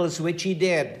miracles which he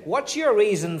did. What's your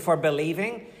reason for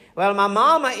believing? Well, my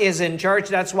mama is in church,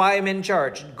 that's why I'm in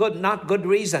church. Good, not good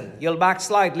reason. You'll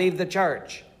backslide, leave the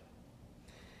church.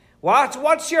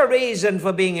 What's your reason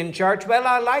for being in church? Well,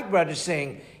 I like Brother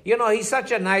Singh. You know, he's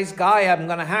such a nice guy. I'm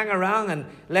going to hang around and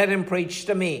let him preach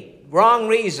to me. Wrong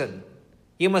reason.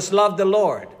 You must love the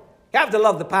Lord. You have to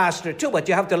love the pastor too, but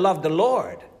you have to love the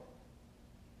Lord.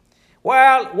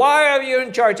 Well, why are you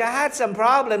in church? I had some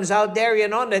problems out there, you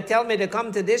know, and they tell me to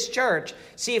come to this church,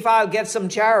 see if I'll get some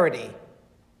charity.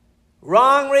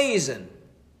 Wrong reason.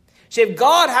 See, if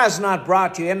God has not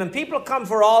brought you in, and people come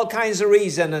for all kinds of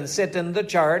reasons and sit in the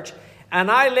church, and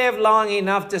I live long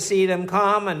enough to see them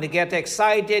come and to get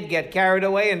excited, get carried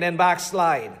away, and then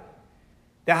backslide.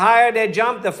 The higher they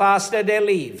jump, the faster they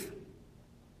leave.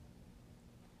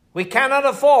 We cannot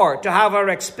afford to have our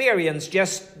experience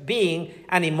just being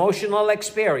an emotional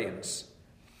experience.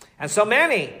 And so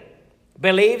many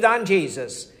believed on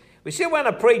Jesus. We see when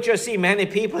a preacher sees many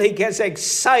people, he gets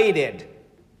excited.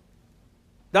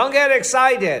 Don't get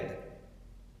excited.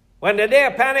 When the day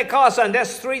of Pentecost and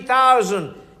this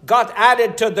 3,000 got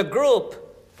added to the group,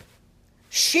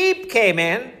 sheep came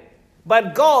in,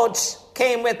 but goats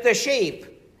came with the sheep,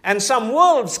 and some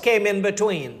wolves came in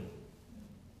between.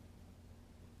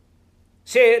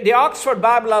 See, the Oxford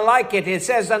Bible, I like it. It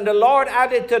says, and the Lord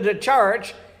added to the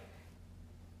church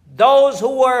those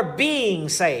who were being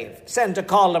saved. Sent a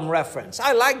column reference.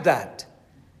 I like that.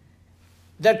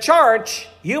 The church,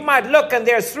 you might look and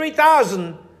there's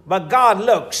 3,000, but God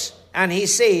looks and he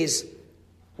sees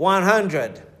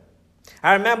 100.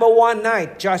 I remember one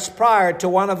night just prior to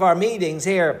one of our meetings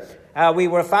here, we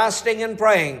were fasting and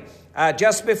praying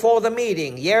just before the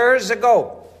meeting years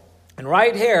ago. And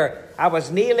right here, I was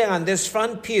kneeling on this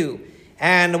front pew.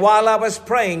 And while I was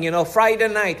praying, Friday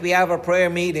night we have a prayer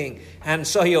meeting. And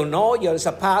so you're as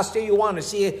a pastor, you want to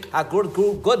see a good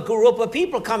group of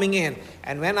people coming in.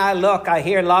 And when I look, I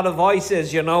hear a lot of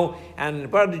voices, And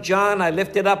Brother John, I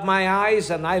lifted up my eyes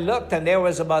and I looked and there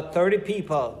was about 30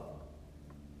 people.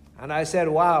 And I said,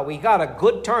 wow, we got a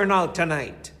good turnout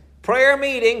tonight. Prayer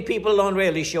meeting, people don't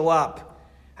really show up.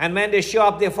 And when they show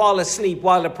up, they fall asleep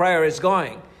while the prayer is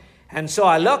going. And so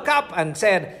I look up and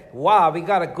said, wow, we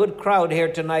got a good crowd here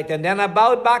tonight. And then I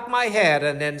bowed back my head,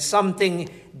 and then something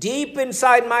deep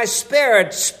inside my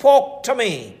spirit spoke to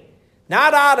me.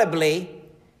 Not audibly,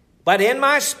 but in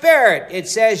my spirit, it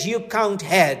says, you count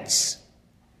heads.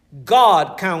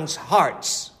 God counts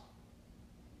hearts.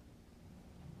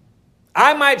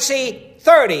 I might see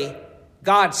 30,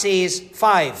 God sees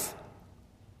 5.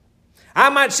 I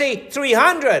might see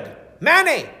 300,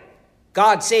 many.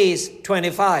 God sees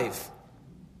 25.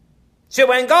 So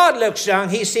when God looks down,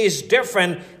 he sees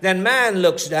different than man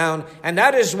looks down. And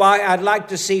that is why I'd like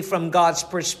to see from God's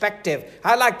perspective.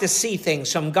 I like to see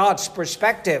things from God's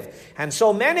perspective. And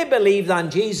so many believed on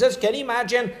Jesus. Can you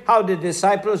imagine how the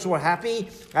disciples were happy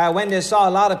when they saw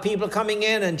a lot of people coming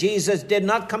in and Jesus did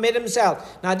not commit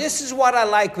himself? Now this is what I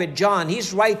like with John.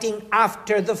 He's writing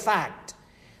after the fact.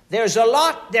 There's a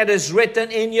lot that is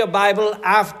written in your Bible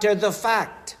after the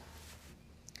fact.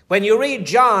 When you read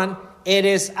John, it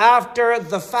is after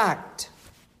the fact.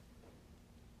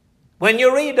 When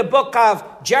you read the book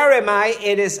of Jeremiah,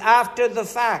 it is after the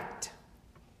fact.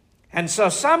 And so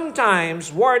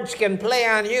sometimes words can play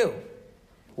on you.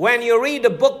 When you read the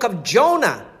book of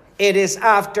Jonah, it is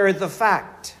after the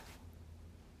fact.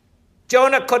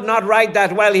 Jonah could not write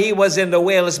that while he was in the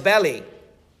whale's belly.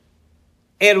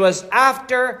 It was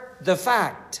after the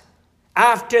fact,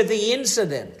 after the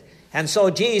incident. And so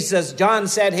John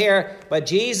said here, but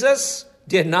Jesus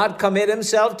did not commit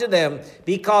himself to them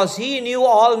because he knew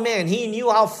all men. He knew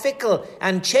how fickle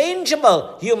and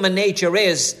changeable human nature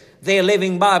is, the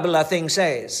Living Bible, I think,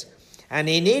 says. And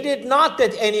he needed not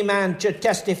that any man should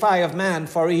testify of man,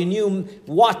 for he knew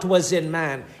what was in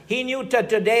man. He knew that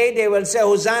today they will say,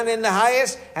 Hosanna in the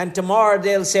highest, and tomorrow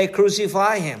they'll say,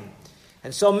 crucify him.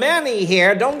 And so many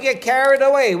here, don't get carried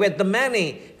away with the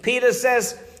many. Peter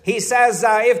says,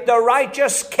 if the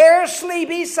righteous scarcely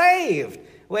be saved,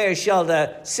 where shall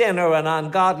the sinner and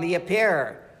ungodly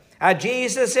appear?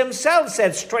 Jesus himself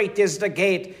said, straight is the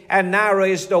gate and narrow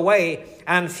is the way,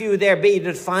 and few there be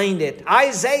that find it.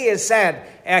 Isaiah said,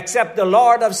 except the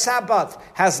Lord of Sabaoth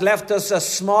has left us a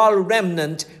small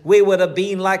remnant, we would have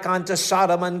been like unto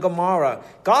Sodom and Gomorrah.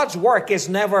 God's work is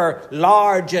never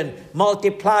large and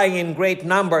multiplying in great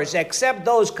numbers, except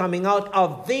those coming out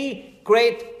of the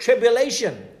great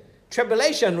tribulation.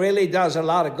 Tribulation really does a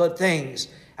lot of good things.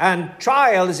 And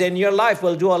trials in your life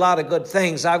will do a lot of good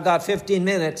things. I've got 15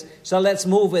 minutes, so let's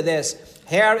move with this.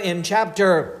 Here in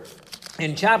chapter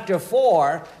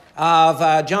 4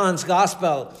 of John's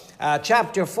Gospel,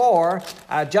 chapter 4,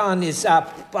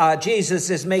 Jesus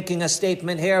is making a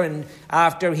statement here, and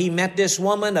after he met this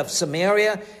woman of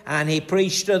Samaria, and he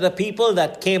preached to the people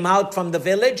that came out from the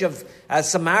village of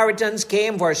Samaritans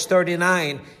came, verse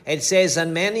 39. It says,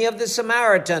 and many of the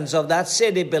Samaritans of that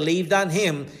city believed on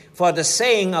him for the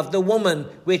saying of the woman,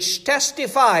 which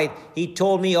testified, he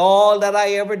told me all that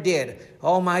I ever did.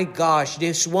 Oh my gosh,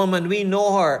 this woman, we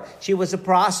know her. She was a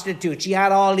prostitute. She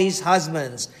had all these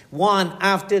husbands, one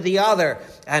after the other.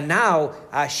 And now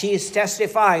she is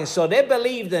testifying. So they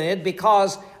believed in it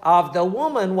because of the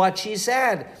woman, what she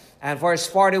said. And verse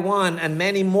 41, and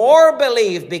many more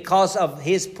believed because of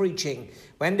his preaching.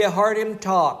 When they heard him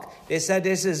talk, they said,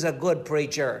 this is a good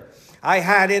preacher. I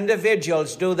had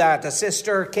individuals do that. A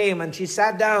sister came and she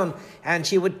sat down and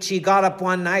she got up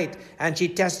one night and she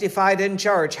testified in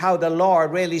church how the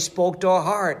Lord really spoke to her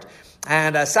heart.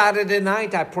 And Saturday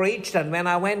night I preached, and when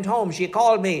I went home, she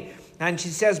called me and she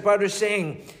says, Brother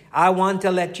Singh, I want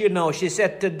to let you know. She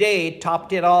said, today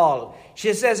topped it all.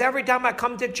 She says, every time I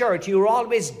come to church, you're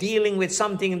always dealing with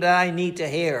something that I need to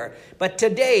hear. But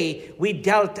today we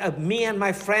me and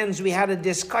my friends, we had a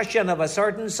discussion of a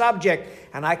certain subject,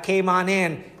 and I came on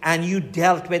in and you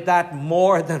dealt with that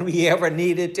more than we ever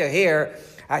needed to hear.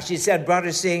 She said,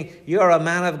 Brother Singh, you're a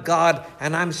man of God,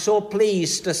 and I'm so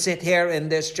pleased to sit here in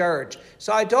this church.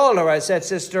 So I told her, I said,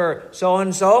 Sister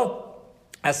so-and-so,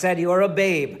 I said, you're a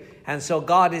babe. And so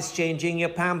God is changing your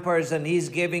Pampers, and he's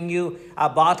giving you a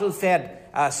bottle-fed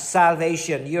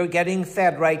salvation. You're getting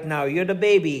fed right now. You're the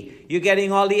baby. You're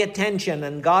getting all the attention,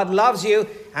 and God loves you,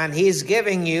 and he's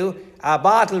giving you a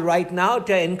bottle right now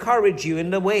to encourage you in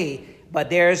the way. But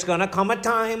there's going to come a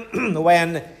time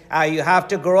when you have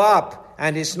to grow up,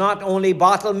 And it's not only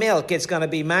bottled milk, it's going to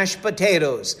be mashed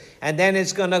potatoes. And then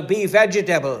it's going to be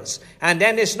vegetables. And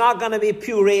then it's not going to be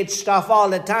pureed stuff all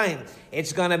the time.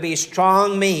 It's going to be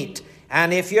strong meat.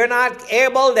 And if you're not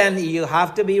able, then you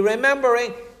have to be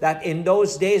remembering that in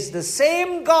those days, the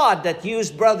same God that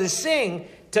used Brother Singh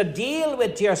to deal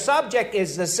with your subject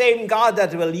is the same God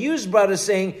that will use Brother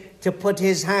Singh to put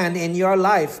his hand in your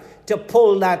life to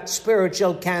pull that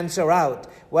spiritual cancer out.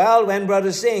 Well, when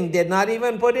Brother Singh did not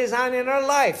even put his hand in her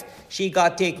life, she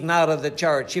got taken out of the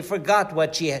church. She forgot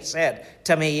what she had said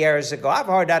to me years ago. I've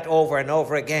heard that over and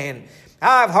over again.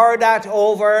 I've heard that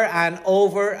over and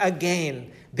over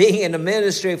again. Being in the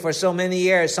ministry for so many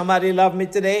years, somebody loved me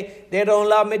today, they don't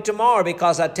love me tomorrow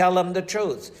because I tell them the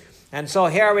truth. And so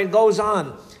here it goes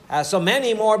on. So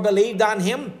many more believed on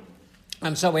him.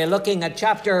 And so we're looking at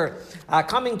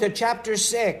coming to chapter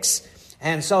 6.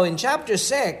 And so in chapter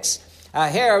 6,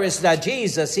 here is that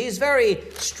Jesus. He's very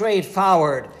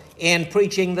straightforward in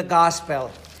preaching the gospel.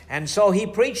 And so he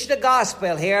preached the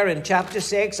gospel here in chapter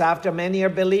 6 after many are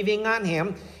believing on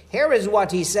him. Here is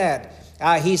what he said.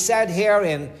 He said here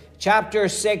in chapter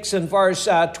 6 and verse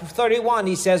 31,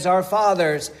 he says, our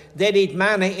fathers did eat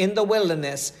manna in the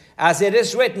wilderness. As it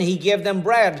is written, he gave them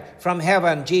bread from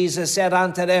heaven. Jesus said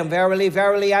unto them, verily,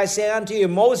 verily, I say unto you,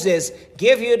 Moses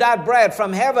give you that bread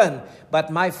from heaven, but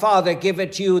my Father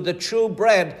giveth you the true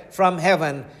bread from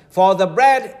heaven. For the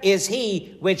bread is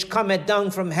he which cometh down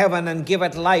from heaven and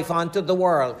giveth life unto the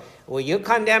world. Were you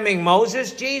condemning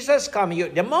Moses, Jesus?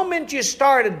 The moment you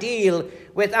start a deal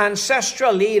with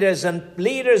ancestral leaders and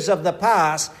leaders of the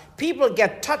past, people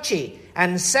get touchy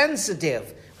and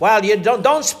sensitive. Well, you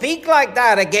don't speak like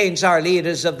that against our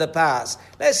leaders of the past.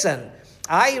 Listen,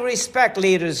 I respect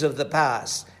leaders of the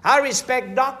past. I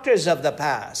respect doctors of the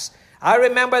past. I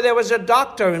remember there was a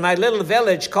doctor in my little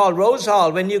village called Rose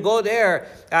Hall. When you go there,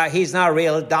 he's not a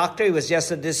real doctor. He was just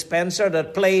a dispenser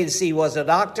that plays he was a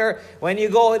doctor. When you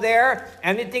go there,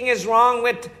 anything is wrong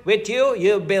with you,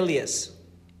 you're bilious.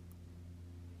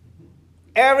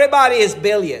 Everybody is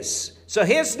bilious. So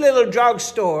his little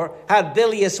drugstore had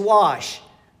bilious wash.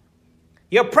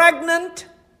 You're pregnant,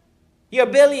 you're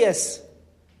bilious.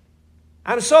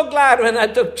 I'm so glad when I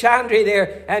took Chandri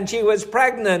there and she was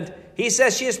pregnant. He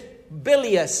says she's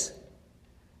bilious.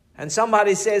 And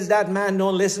somebody says that man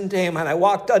don't listen to him. And I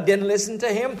walked out, didn't listen to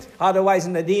him. Otherwise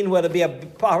Nadine would be a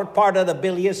part of the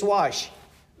bilious wash.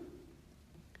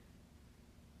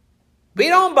 We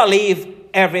don't believe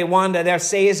everyone that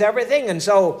says everything. And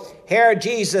so here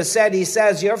Jesus said, he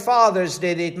says, your fathers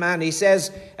did eat manna. He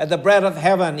says, the bread of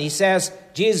heaven. He says,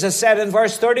 Jesus said in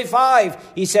verse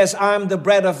 35, he says, I'm the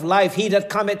bread of life. He that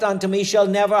cometh unto me shall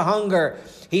never hunger.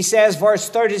 He says, verse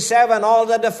 37, all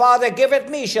that the Father giveth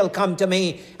me shall come to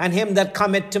me, and him that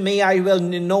cometh to me I will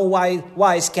in no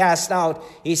wise cast out.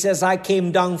 He says, I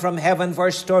came down from heaven,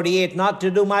 verse 38, not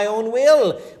to do my own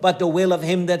will, but the will of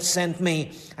him that sent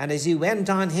me. And as he went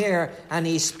on here, and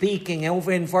he's speaking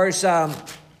over in verse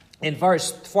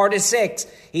 46,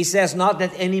 he says, not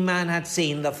that any man had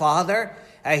seen the Father.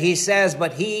 He says,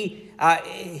 but he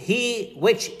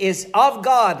which is of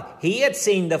God, he had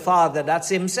seen the Father, that's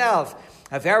himself.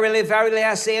 Verily, verily,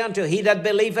 I say unto you, he that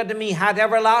believeth in me had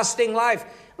everlasting life.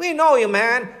 We know you,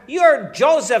 man. You're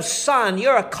Joseph's son.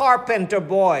 You're a carpenter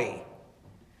boy.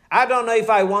 I don't know if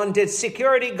I wanted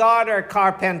security guard or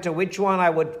carpenter, which one I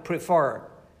would prefer.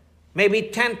 Maybe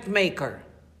tent maker.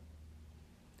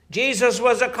 Jesus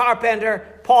was a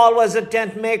carpenter. Paul was a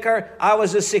tent maker. I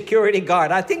was a security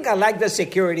guard. I think I like the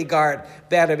security guard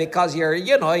better because you're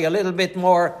a little bit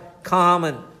more calm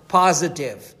and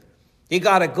positive. You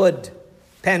got a good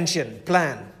pension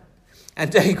plan.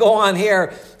 And then you go on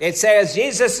here, it says,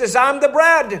 Jesus says, I'm the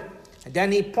bread. And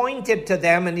then he pointed to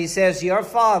them and he says, your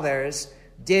fathers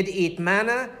did eat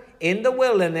manna in the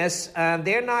wilderness, and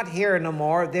they're not here no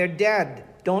more. They're dead.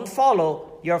 Don't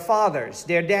follow your fathers.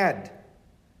 They're dead.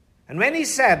 And when he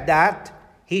said that,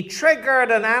 he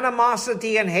triggered an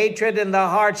animosity and hatred in the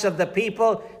hearts of the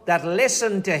people that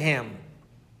listened to him.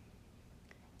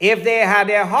 If they had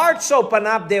their hearts open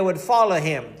up, they would follow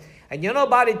him. And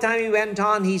by the time he went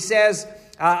on, he says,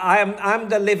 I'm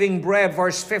the living bread,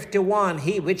 verse 51,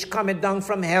 he which cometh down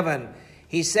from heaven.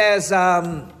 He says,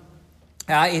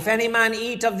 if any man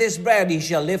eat of this bread, he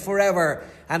shall live forever.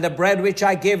 And the bread which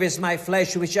I give is my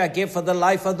flesh, which I give for the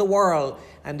life of the world.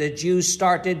 And the Jews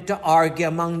started to argue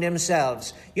among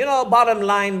themselves. Bottom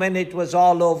line, when it was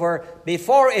all over,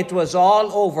 before it was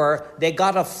all over, they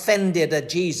got offended at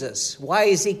Jesus. Why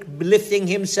is he lifting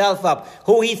himself up?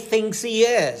 Who he thinks he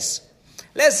is.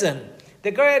 Listen, the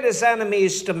greatest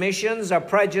enemies to missions are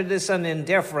prejudice and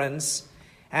indifference.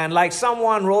 And like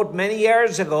someone wrote many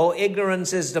years ago,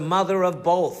 ignorance is the mother of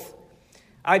both.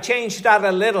 I changed that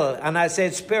a little and I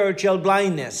said spiritual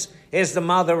blindness is the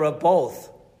mother of both.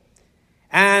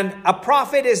 And a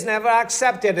prophet is never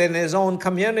accepted in his own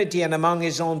community and among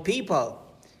his own people.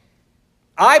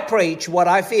 I preach what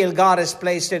I feel God has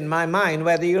placed in my mind,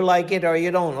 whether you like it or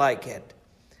you don't like it.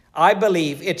 I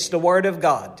believe it's the Word of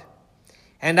God.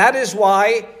 And that is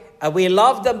why we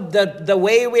love the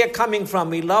way we are coming from.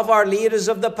 We love our leaders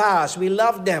of the past. We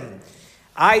love them.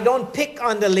 I don't pick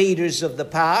on the leaders of the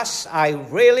past. I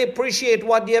really appreciate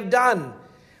what they have done.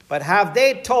 But have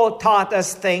they taught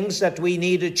us things that we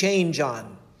need to change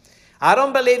on? I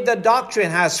don't believe the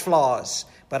doctrine has flaws,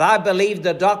 but I believe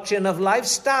the doctrine of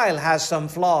lifestyle has some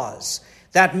flaws.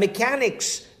 That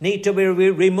mechanics need to be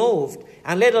removed,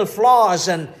 and little flaws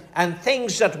and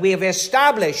things that we have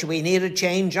established we need to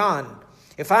change on.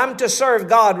 If I'm to serve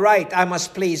God right, I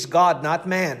must please God, not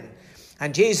man.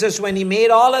 And Jesus, when he made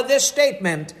all of this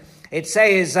statement, it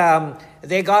says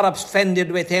they got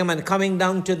offended with him, and coming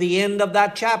down to the end of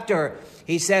that chapter,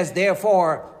 he says,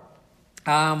 therefore,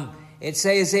 it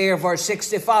says here, verse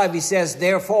 65, he says,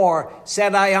 therefore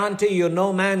said I unto you,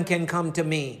 no man can come to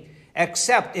me,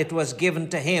 except it was given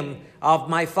to him of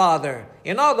my Father.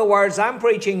 In other words, I'm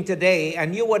preaching today,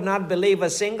 and you would not believe a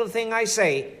single thing I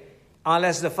say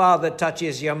unless the Father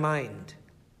touches your mind.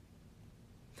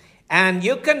 And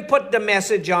you can put the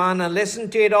message on and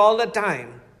listen to it all the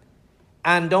time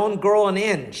and don't grow an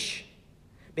inch.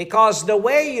 Because the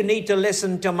way you need to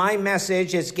listen to my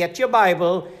message is get your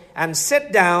Bible and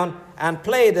sit down and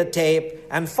play the tape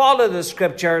and follow the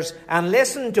scriptures and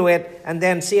listen to it and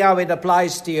then see how it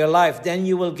applies to your life. Then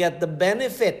you will get the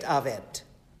benefit of it.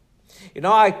 You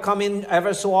know, I come in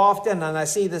ever so often and I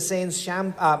see the saints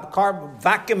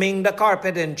vacuuming the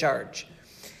carpet in church.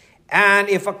 And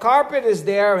if a carpet is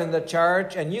there in the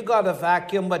church and you got a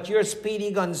vacuum, but you're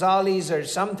Speedy Gonzales or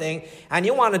something, and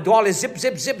you want to do all this zip,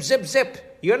 zip, zip, zip,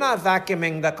 zip, you're not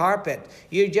vacuuming the carpet.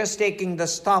 You're just taking the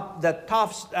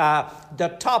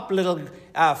top little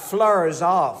flurs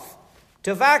off.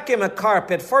 To vacuum a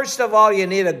carpet, first of all, you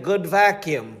need a good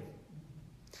vacuum.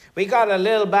 We got a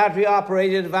little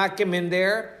battery-operated vacuum in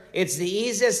there. It's the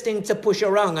easiest thing to push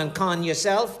around and con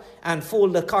yourself and fool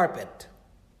the carpet.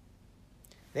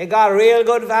 They got a real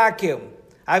good vacuum.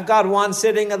 I've got one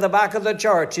sitting at the back of the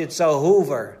church. It's a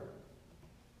Hoover.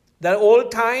 The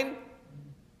old time,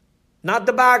 not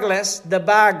the bagless, the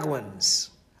bag ones.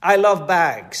 I love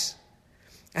bags.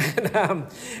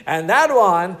 And that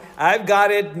one, I've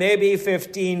got it maybe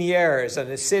 15 years. And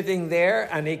it's sitting there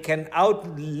and it can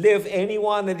outlive any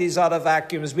one of these other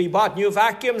vacuums. We bought new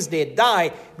vacuums, they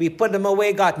die. We put them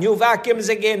away, got new vacuums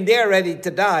again, they're ready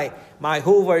to die. My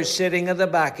Hoover is sitting at the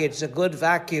back. It's a good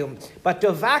vacuum. But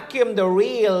to vacuum the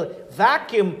real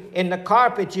vacuum in the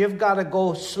carpet, you've got to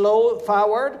go slow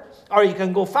forward, or you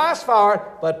can go fast forward,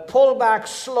 but pull back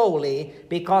slowly,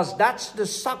 because that's the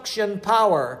suction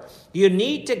power. You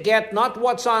need to get not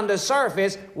what's on the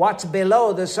surface, what's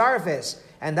below the surface.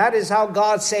 And that is how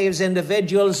God saves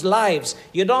individuals' lives.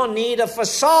 You don't need a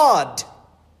facade,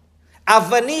 a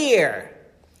veneer.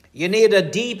 You need a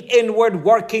deep inward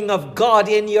working of God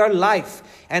in your life.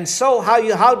 And so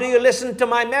how do you listen to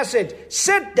my message?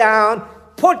 Sit down,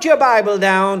 put your Bible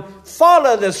down,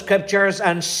 follow the scriptures,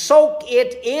 and soak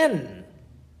it in.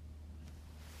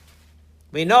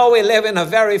 We know we live in a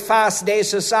very fast-day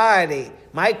society.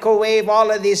 Microwave, all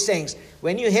of these things.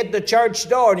 When you hit the church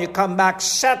door and you come back,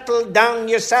 settle down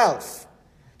yourself.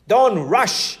 Don't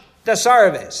rush the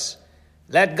service.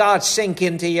 Let God sink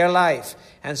into your life.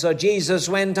 And so Jesus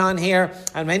went on here,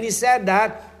 and when he said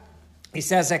that, he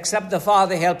says, except the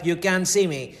Father help, you can't see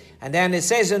me. And then it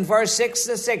says in verse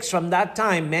 6, from that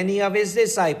time, many of his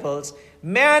disciples,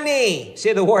 many,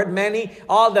 see the word many?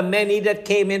 All the many that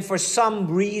came in for some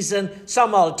reason,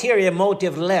 some ulterior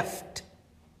motive left.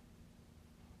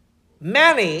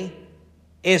 Many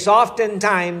is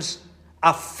oftentimes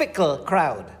a fickle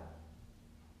crowd.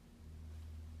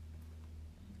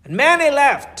 And many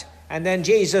left. And then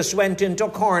Jesus went into a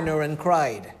corner and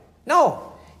cried.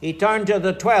 No, he turned to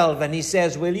the 12 and he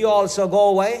says, will you also go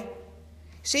away?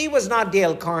 See, he was not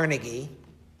Dale Carnegie.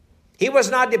 He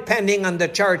was not depending on the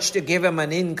church to give him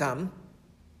an income.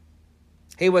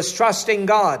 He was trusting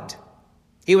God.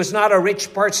 He was not a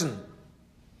rich person.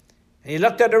 And he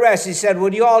looked at the rest. He said,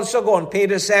 would you also go? And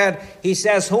Peter said, he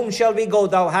says, whom shall we go?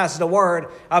 Thou hast the word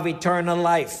of eternal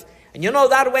life. And you know,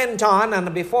 that went on,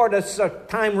 and before this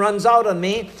time runs out on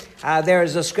me, there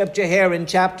is a scripture here in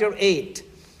chapter 8.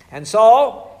 And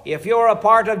so, if you're a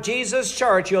part of Jesus'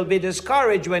 church, you'll be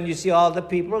discouraged when you see all the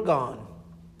people gone.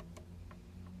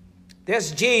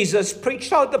 This Jesus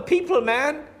preached out the people,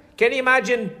 man. Can you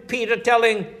imagine Peter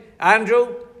telling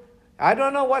Andrew, I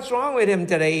don't know what's wrong with him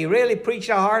today. He really preached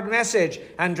a hard message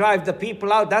and drive the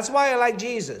people out. That's why I like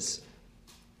Jesus.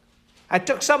 I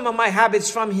took some of my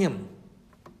habits from him,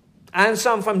 and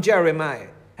some from Jeremiah,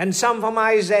 and some from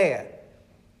Isaiah.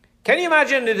 Can you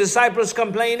imagine the disciples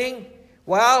complaining?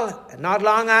 Well, not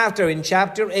long after, in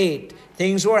chapter 8,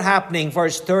 things were happening,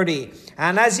 verse 30.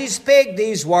 And as he spake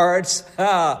these words,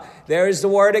 there is the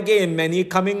word again, many are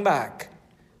coming back.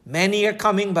 Many are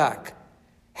coming back.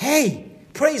 Hey,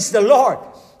 praise the Lord.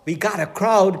 We got a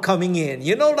crowd coming in.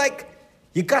 You know, like,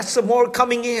 you got some more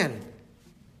coming in.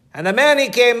 And the many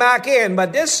came back in,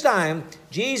 but this time,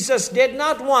 Jesus did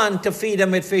not want to feed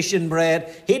them with fish and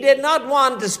bread. He did not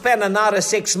want to spend another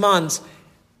 6 months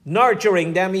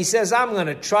nurturing them. He says, I'm going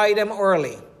to try them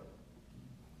early.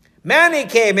 Many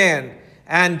came in,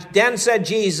 and then said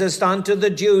Jesus unto the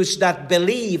Jews that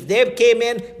believed. They came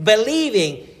in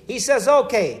believing. He says,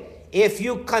 okay, if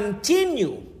you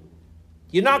continue,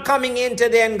 you're not coming in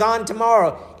today and gone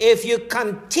tomorrow. If you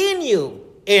continue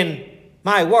in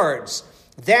my words,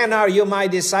 then are you my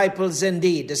disciples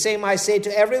indeed. The same I say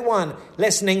to everyone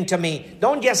listening to me.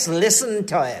 Don't just listen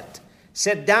to it.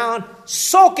 Sit down,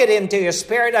 soak it into your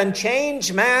spirit, and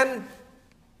change, man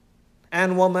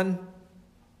and woman.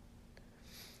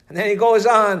 And then he goes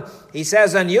on. He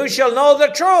says, and you shall know the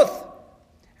truth,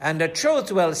 and the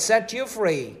truth will set you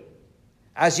free.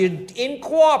 As you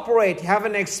incorporate, have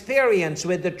an experience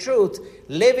with the truth,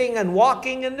 living and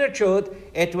walking in the truth,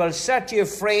 it will set you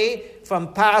free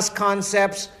from past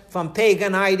concepts, from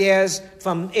pagan ideas,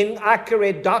 from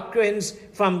inaccurate doctrines,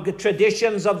 from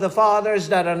traditions of the fathers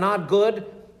that are not good,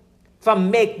 from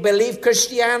make-believe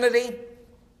Christianity.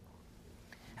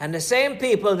 And the same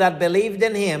people that believed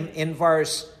in him in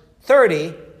verse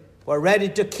 30 were ready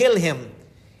to kill him.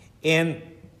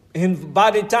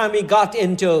 By the time he got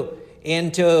into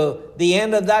the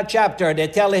end of that chapter, they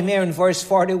tell him here in verse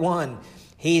 41,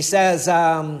 he says,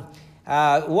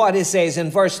 what he says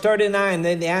in verse 39,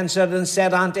 then they answered and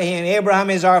said unto him, Abraham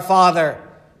is our father.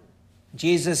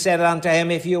 Jesus said unto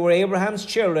him, if you were Abraham's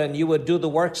children, you would do the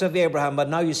works of Abraham, but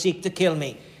now you seek to kill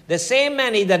me. The same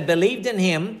many that believed in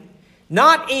him,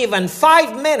 not even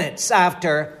 5 minutes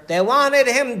after, they wanted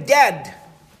him dead.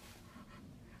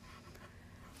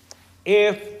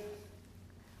 If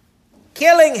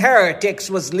killing heretics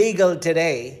was legal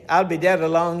today, I'll be dead a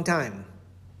long time.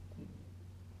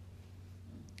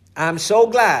 I'm so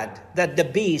glad that the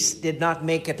beast did not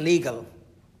make it legal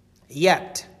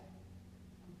yet.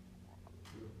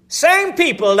 Same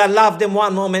people that loved him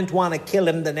one moment want to kill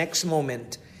him the next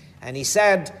moment. And he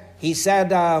said,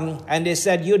 and they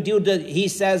said, you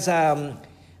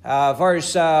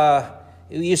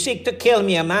seek to kill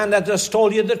me, a man that has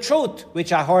told you the truth,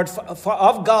 which I heard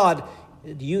of God.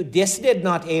 This did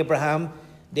not Abraham.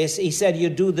 He said, you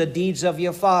do the deeds of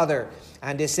your father.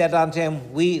 And they said unto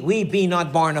him, we be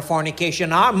not born of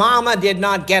fornication. Our mama did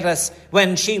not get us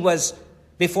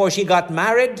before she got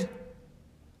married.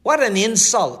 What an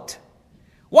insult.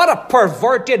 What a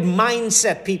perverted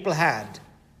mindset people had.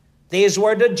 These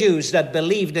were the Jews that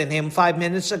believed in him 5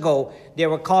 minutes ago. They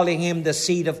were calling him the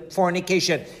seed of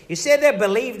fornication. He said they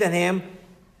believed in him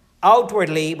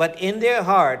outwardly, but in their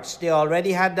hearts, they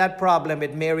already had that problem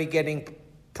with Mary getting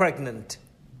pregnant.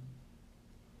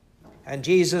 And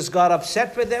Jesus got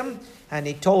upset with them, and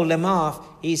he told them off.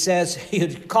 He says, you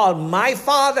call my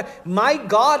father, my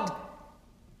God,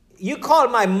 you call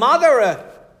my mother a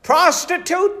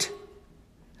prostitute,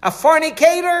 a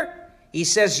fornicator? He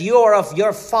says, you're of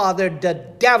your father, the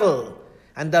devil,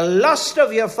 and the lust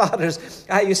of your fathers.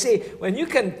 You see, when you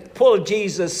can pull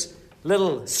Jesus'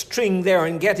 little string there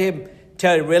and get him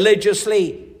to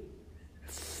religiously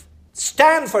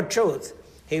stand for truth,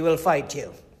 he will fight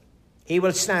you. He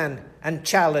will stand and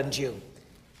challenge you.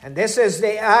 And this is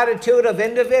the attitude of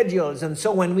individuals. And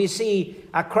so when we see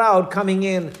a crowd coming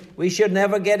in, we should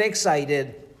never get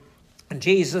excited. And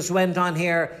Jesus went on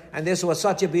here, and this was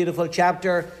such a beautiful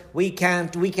chapter. We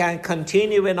can't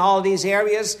continue in all these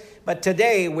areas, but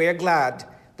today we're glad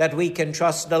that we can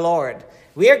trust the Lord.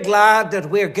 We're glad that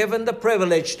we're given the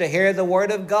privilege to hear the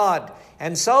word of God.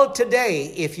 And so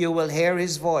today, if you will hear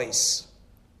his voice,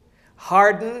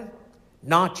 harden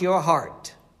not your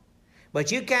heart.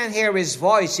 But you can't hear his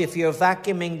voice if you're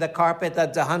vacuuming the carpet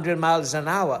at 100 miles an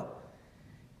hour.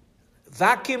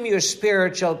 Vacuum your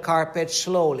spiritual carpet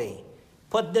slowly.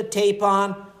 Put the tape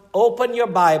on, open your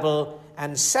Bible,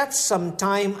 and set some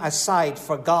time aside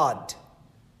for God.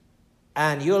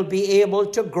 And you'll be able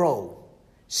to grow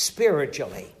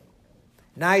spiritually.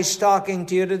 Nice talking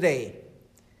to you today.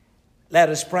 Let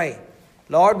us pray.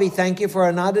 Lord, we thank you for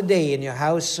another day in your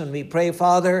house, and we pray,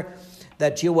 Father,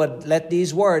 that you would let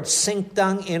these words sink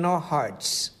down in our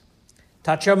hearts,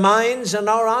 touch our minds and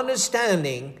our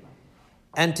understanding.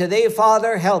 And today,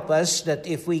 Father, help us that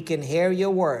if we can hear your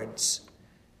words,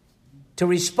 to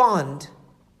respond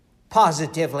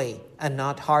positively and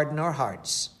not harden our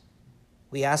hearts.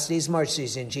 We ask these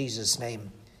mercies in Jesus'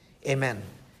 name. Amen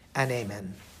and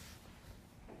amen.